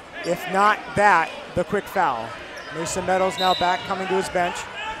if not that, the quick foul. Mason Meadows now back, coming to his bench.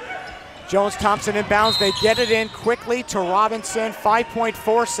 Jones-Thompson inbounds. They get it in quickly to Robinson.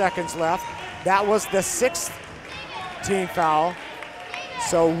 5.4 seconds left. That was the 6th team foul.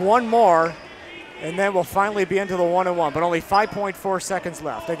 So one more, and then we'll finally be into the 1-and-1, but only 5.4 seconds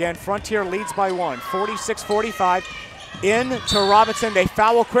left. Again, Frontier leads by 1, 46-45. In to Robinson. They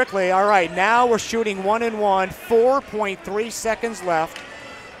foul quickly. All right, now we're shooting 1-and-1, 4.3 seconds left.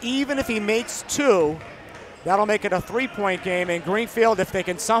 Even if he makes 2, that'll make it a 3-point game. And Greenfield, if they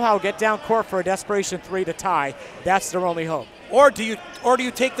can somehow get down court for a desperation 3 to tie, that's their only hope. Or do you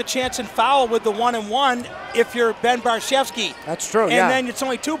take the chance and foul with the 1-and-1 if you're Ben Barshevsky? That's true. And then it's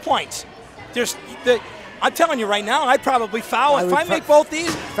only 2 points. I'm telling you right now, I'd probably foul. If I make both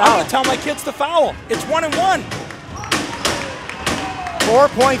these, I'm going to tell my kids to foul. It's 1-and-1.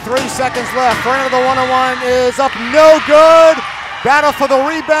 4.3 seconds left. Front of the 1-on-1 is up, no good. Battle for the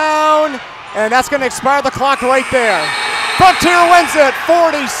rebound, and that's going to expire the clock right there. Frontier wins it,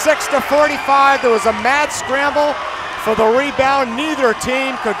 46-45. There was a mad scramble for the rebound. Neither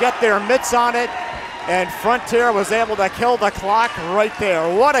team could get their mitts on it, and Frontier was able to kill the clock right there.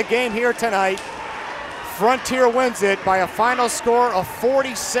 What a game here tonight. Frontier wins it by a final score of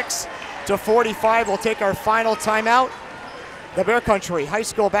 46-45. We'll take our final timeout. The Bear Country High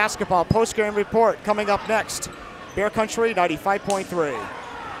School Basketball Postgame Report coming up next. Bear Country 95.3.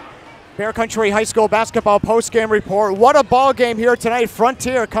 Bear Country High School Basketball Postgame Report. What a ball game here tonight.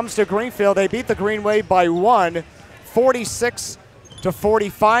 Frontier comes to Greenfield. They beat the Green Wave by 1,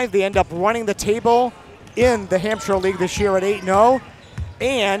 46-45. They end up running the table in the Hampshire League this year at 8-0.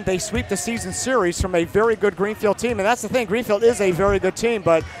 And they sweep the season series from a very good Greenfield team. And that's the thing, Greenfield is a very good team,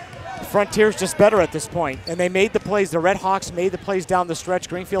 but Frontier's just better at this point. And they made the plays. The Red Hawks made the plays down the stretch.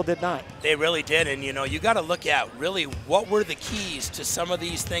 Greenfield did not. They really did. And, you know, you got to look at really what were the keys to some of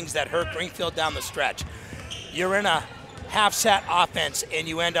these things that hurt Greenfield down the stretch. You're in a half-set offense, and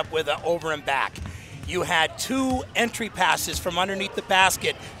you end up with an over and back. You had 2 entry passes from underneath the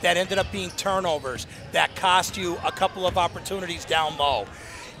basket that ended up being turnovers that cost you a couple of opportunities down low.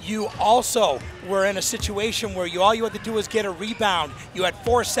 You also were in a situation where all you had to do was get a rebound. You had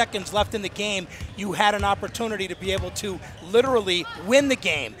 4 seconds left in the game. You had an opportunity to be able to literally win the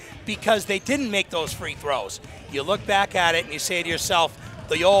game because they didn't make those free throws. You look back at it and you say to yourself,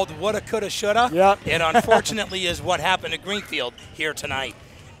 the old woulda, coulda, shoulda. Yep. It unfortunately is what happened at Greenfield here tonight.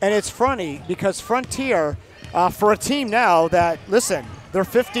 And it's funny because Frontier, for a team now that, listen, they're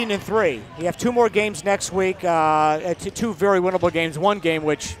 15-3. You have 2 more games next week, 2 very winnable games, 1 game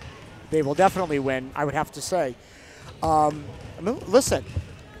which they will definitely win, I would have to say. Listen,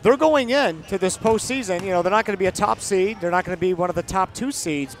 they're going into this postseason. You know, they're not going to be a top seed. They're not going to be one of the top 2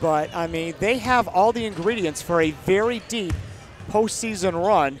 seeds. But, I mean, they have all the ingredients for a very deep postseason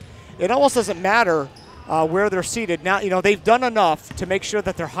run. It almost doesn't matter where they're seated. Now, you know, they've done enough to make sure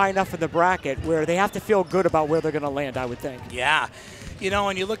that they're high enough in the bracket where they have to feel good about where they're going to land, I would think. Yeah. You know,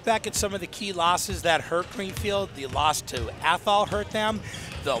 when you look back at some of the key losses that hurt Greenfield, the loss to Athol hurt them,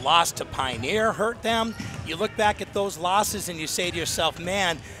 the loss to Pioneer hurt them. You look back at those losses and you say to yourself,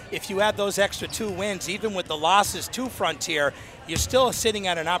 man, if you had those extra 2 wins, even with the losses to Frontier, you're still sitting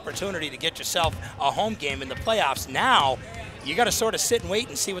at an opportunity to get yourself a home game in the playoffs. Now, you got to sort of sit and wait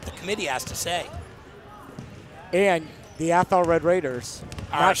and see what the committee has to say. And the Athol Red Raiders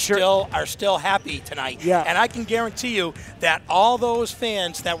are still happy tonight. Yeah. And I can guarantee you that all those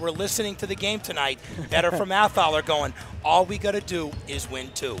fans that were listening to the game tonight that are from Athol are going, all we got to do is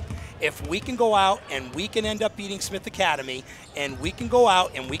win 2. If we can go out and we can end up beating Smith Academy, and we can go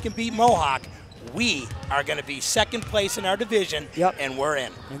out and we can beat Mohawk, we are going to be second place in our division, and we're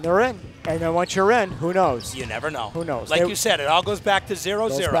in. And they're in. And then once you're in, who knows? You never know. Who knows? Like you said, it all goes back to 0-0.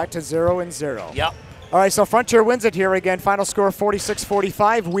 Goes back to 0-0. Yep. All right, so Frontier wins it here again. Final score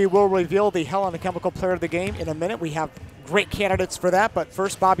 46-45. We will reveal the Hell on the Chemical player of the game in a minute. We have great candidates for that, but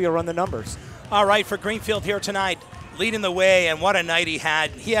first Bobby will run the numbers. All right, for Greenfield here tonight, leading the way, and what a night he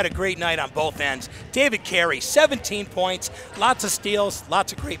had. He had a great night on both ends. David Carey, 17 points, lots of steals,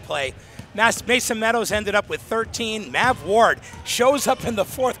 lots of great play. Mason Meadows ended up with 13. Mav Ward shows up in the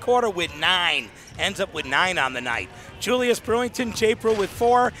fourth quarter with 9. Ends up with 9 on the night. Julius Brewington, Jay Brew with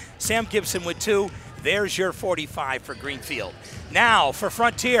 4. Sam Gibson with 2. There's your 45 for Greenfield. Now for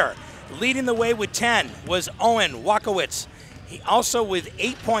Frontier, leading the way with 10 was Owen Wakowitz. He also with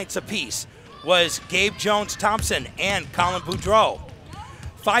 8 points apiece was Gabe Jones-Thompson and Colin Boudreau.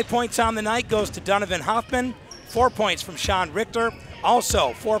 5 points on the night goes to Donovan Hoffman. 4 points from Sean Richter.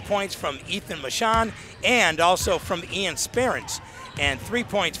 Also 4 points from Ethan Machon and also from Ian Sperrance. And 3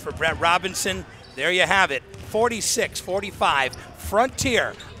 points for Brett Robinson. There you have it, 46-45.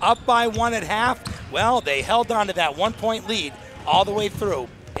 Frontier up by 1 at half. Well, they held on to that 1-point lead all the way through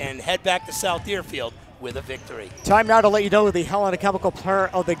and head back to South Deerfield with a victory. Time now to let you know who the Hell on a Chemical player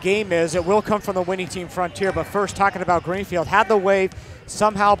of the game is. It will come from the winning team Frontier, but first talking about Greenfield, had the wave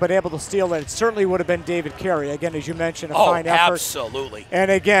somehow been able to steal it. It certainly would have been David Carey. Again, as you mentioned, a fine effort. Absolutely. And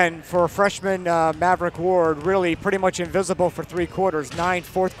again, for freshman Maverick Ward, really pretty much invisible for 3 quarters, 9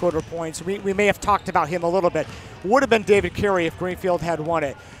 fourth quarter points. We may have talked about him a little bit. Would have been David Carey if Greenfield had won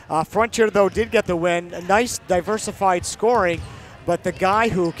it. Frontier, though, did get the win. A nice diversified scoring. But the guy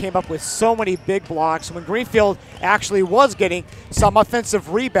who came up with so many big blocks, when Greenfield actually was getting some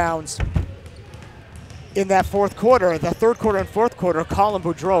offensive rebounds in that fourth quarter, the third quarter and fourth quarter, Colin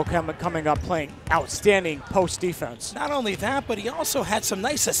Boudreau coming up playing outstanding post defense. Not only that, but he also had some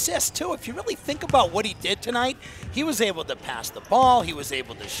nice assists too. If you really think about what he did tonight, he was able to pass the ball, he was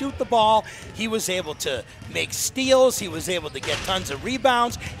able to shoot the ball, he was able to make steals, he was able to get tons of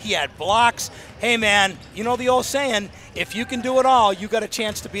rebounds, he had blocks. Hey man, you know the old saying, if you can do it all, you got a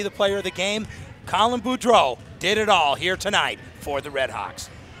chance to be the player of the game. Colin Boudreau did it all here tonight for the Redhawks.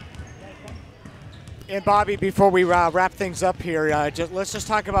 And Bobby, before we wrap things up here, let's just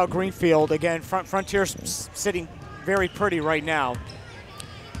talk about Greenfield. Again, Frontier's sitting very pretty right now.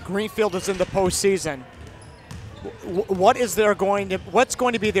 Greenfield is in the postseason. What's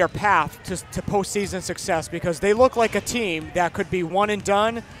going to be their path to postseason success? Because they look like a team that could be one and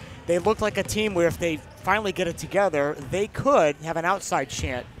done. They look like a team where if they finally get it together, they could have an outside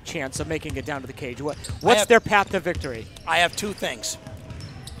chance of making it down to the cage. What's their path to victory? I have 2 things.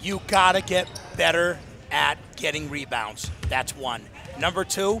 You got to get better at getting rebounds. That's 1. Number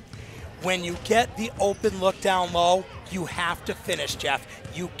 2, when you get the open look down low, you have to finish, Jeff.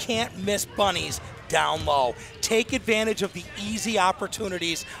 You can't miss bunnies down low. Take advantage of the easy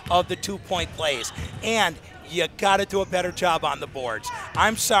opportunities of the 2-point plays. And you got to do a better job on the boards.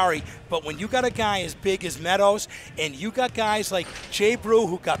 I'm sorry, but when you got a guy as big as Meadows, and you got guys like Jay Brew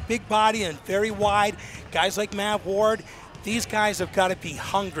who got big body and very wide, guys like Mav Ward, these guys have got to be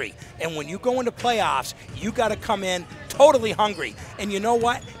hungry. And when you go into playoffs, you got to come in totally hungry. And you know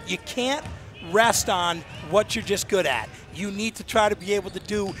what? You can't rest on what you're just good at. You need to try to be able to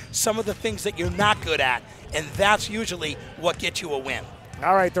do some of the things that you're not good at. And that's usually what gets you a win.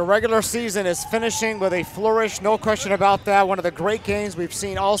 All right, the regular season is finishing with a flourish, no question about that. One of the great games we've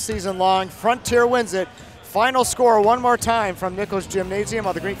seen all season long. Frontier wins it. Final score one more time from Nichols Gymnasium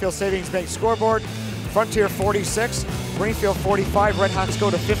on the Greenfield Savings Bank scoreboard. Frontier 46, Greenfield 45. Redhawks go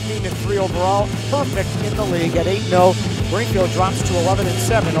to 15-3 overall. Perfect in the league at 8-0. Greenfield drops to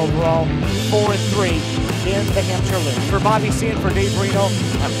 11-7 overall, 4-3 in the Hampshire League. For Bobby C and for Dave Reno,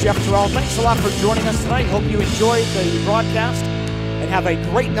 I'm Jeff Terrell. Thanks a lot for joining us tonight. Hope you enjoyed the broadcast and have a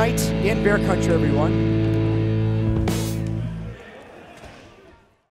great night in Bear Country, everyone.